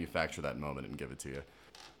remanufacture that moment and give it to you.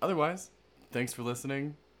 Otherwise, thanks for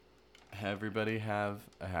listening. Everybody have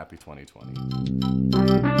a happy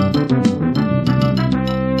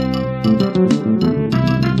 2020.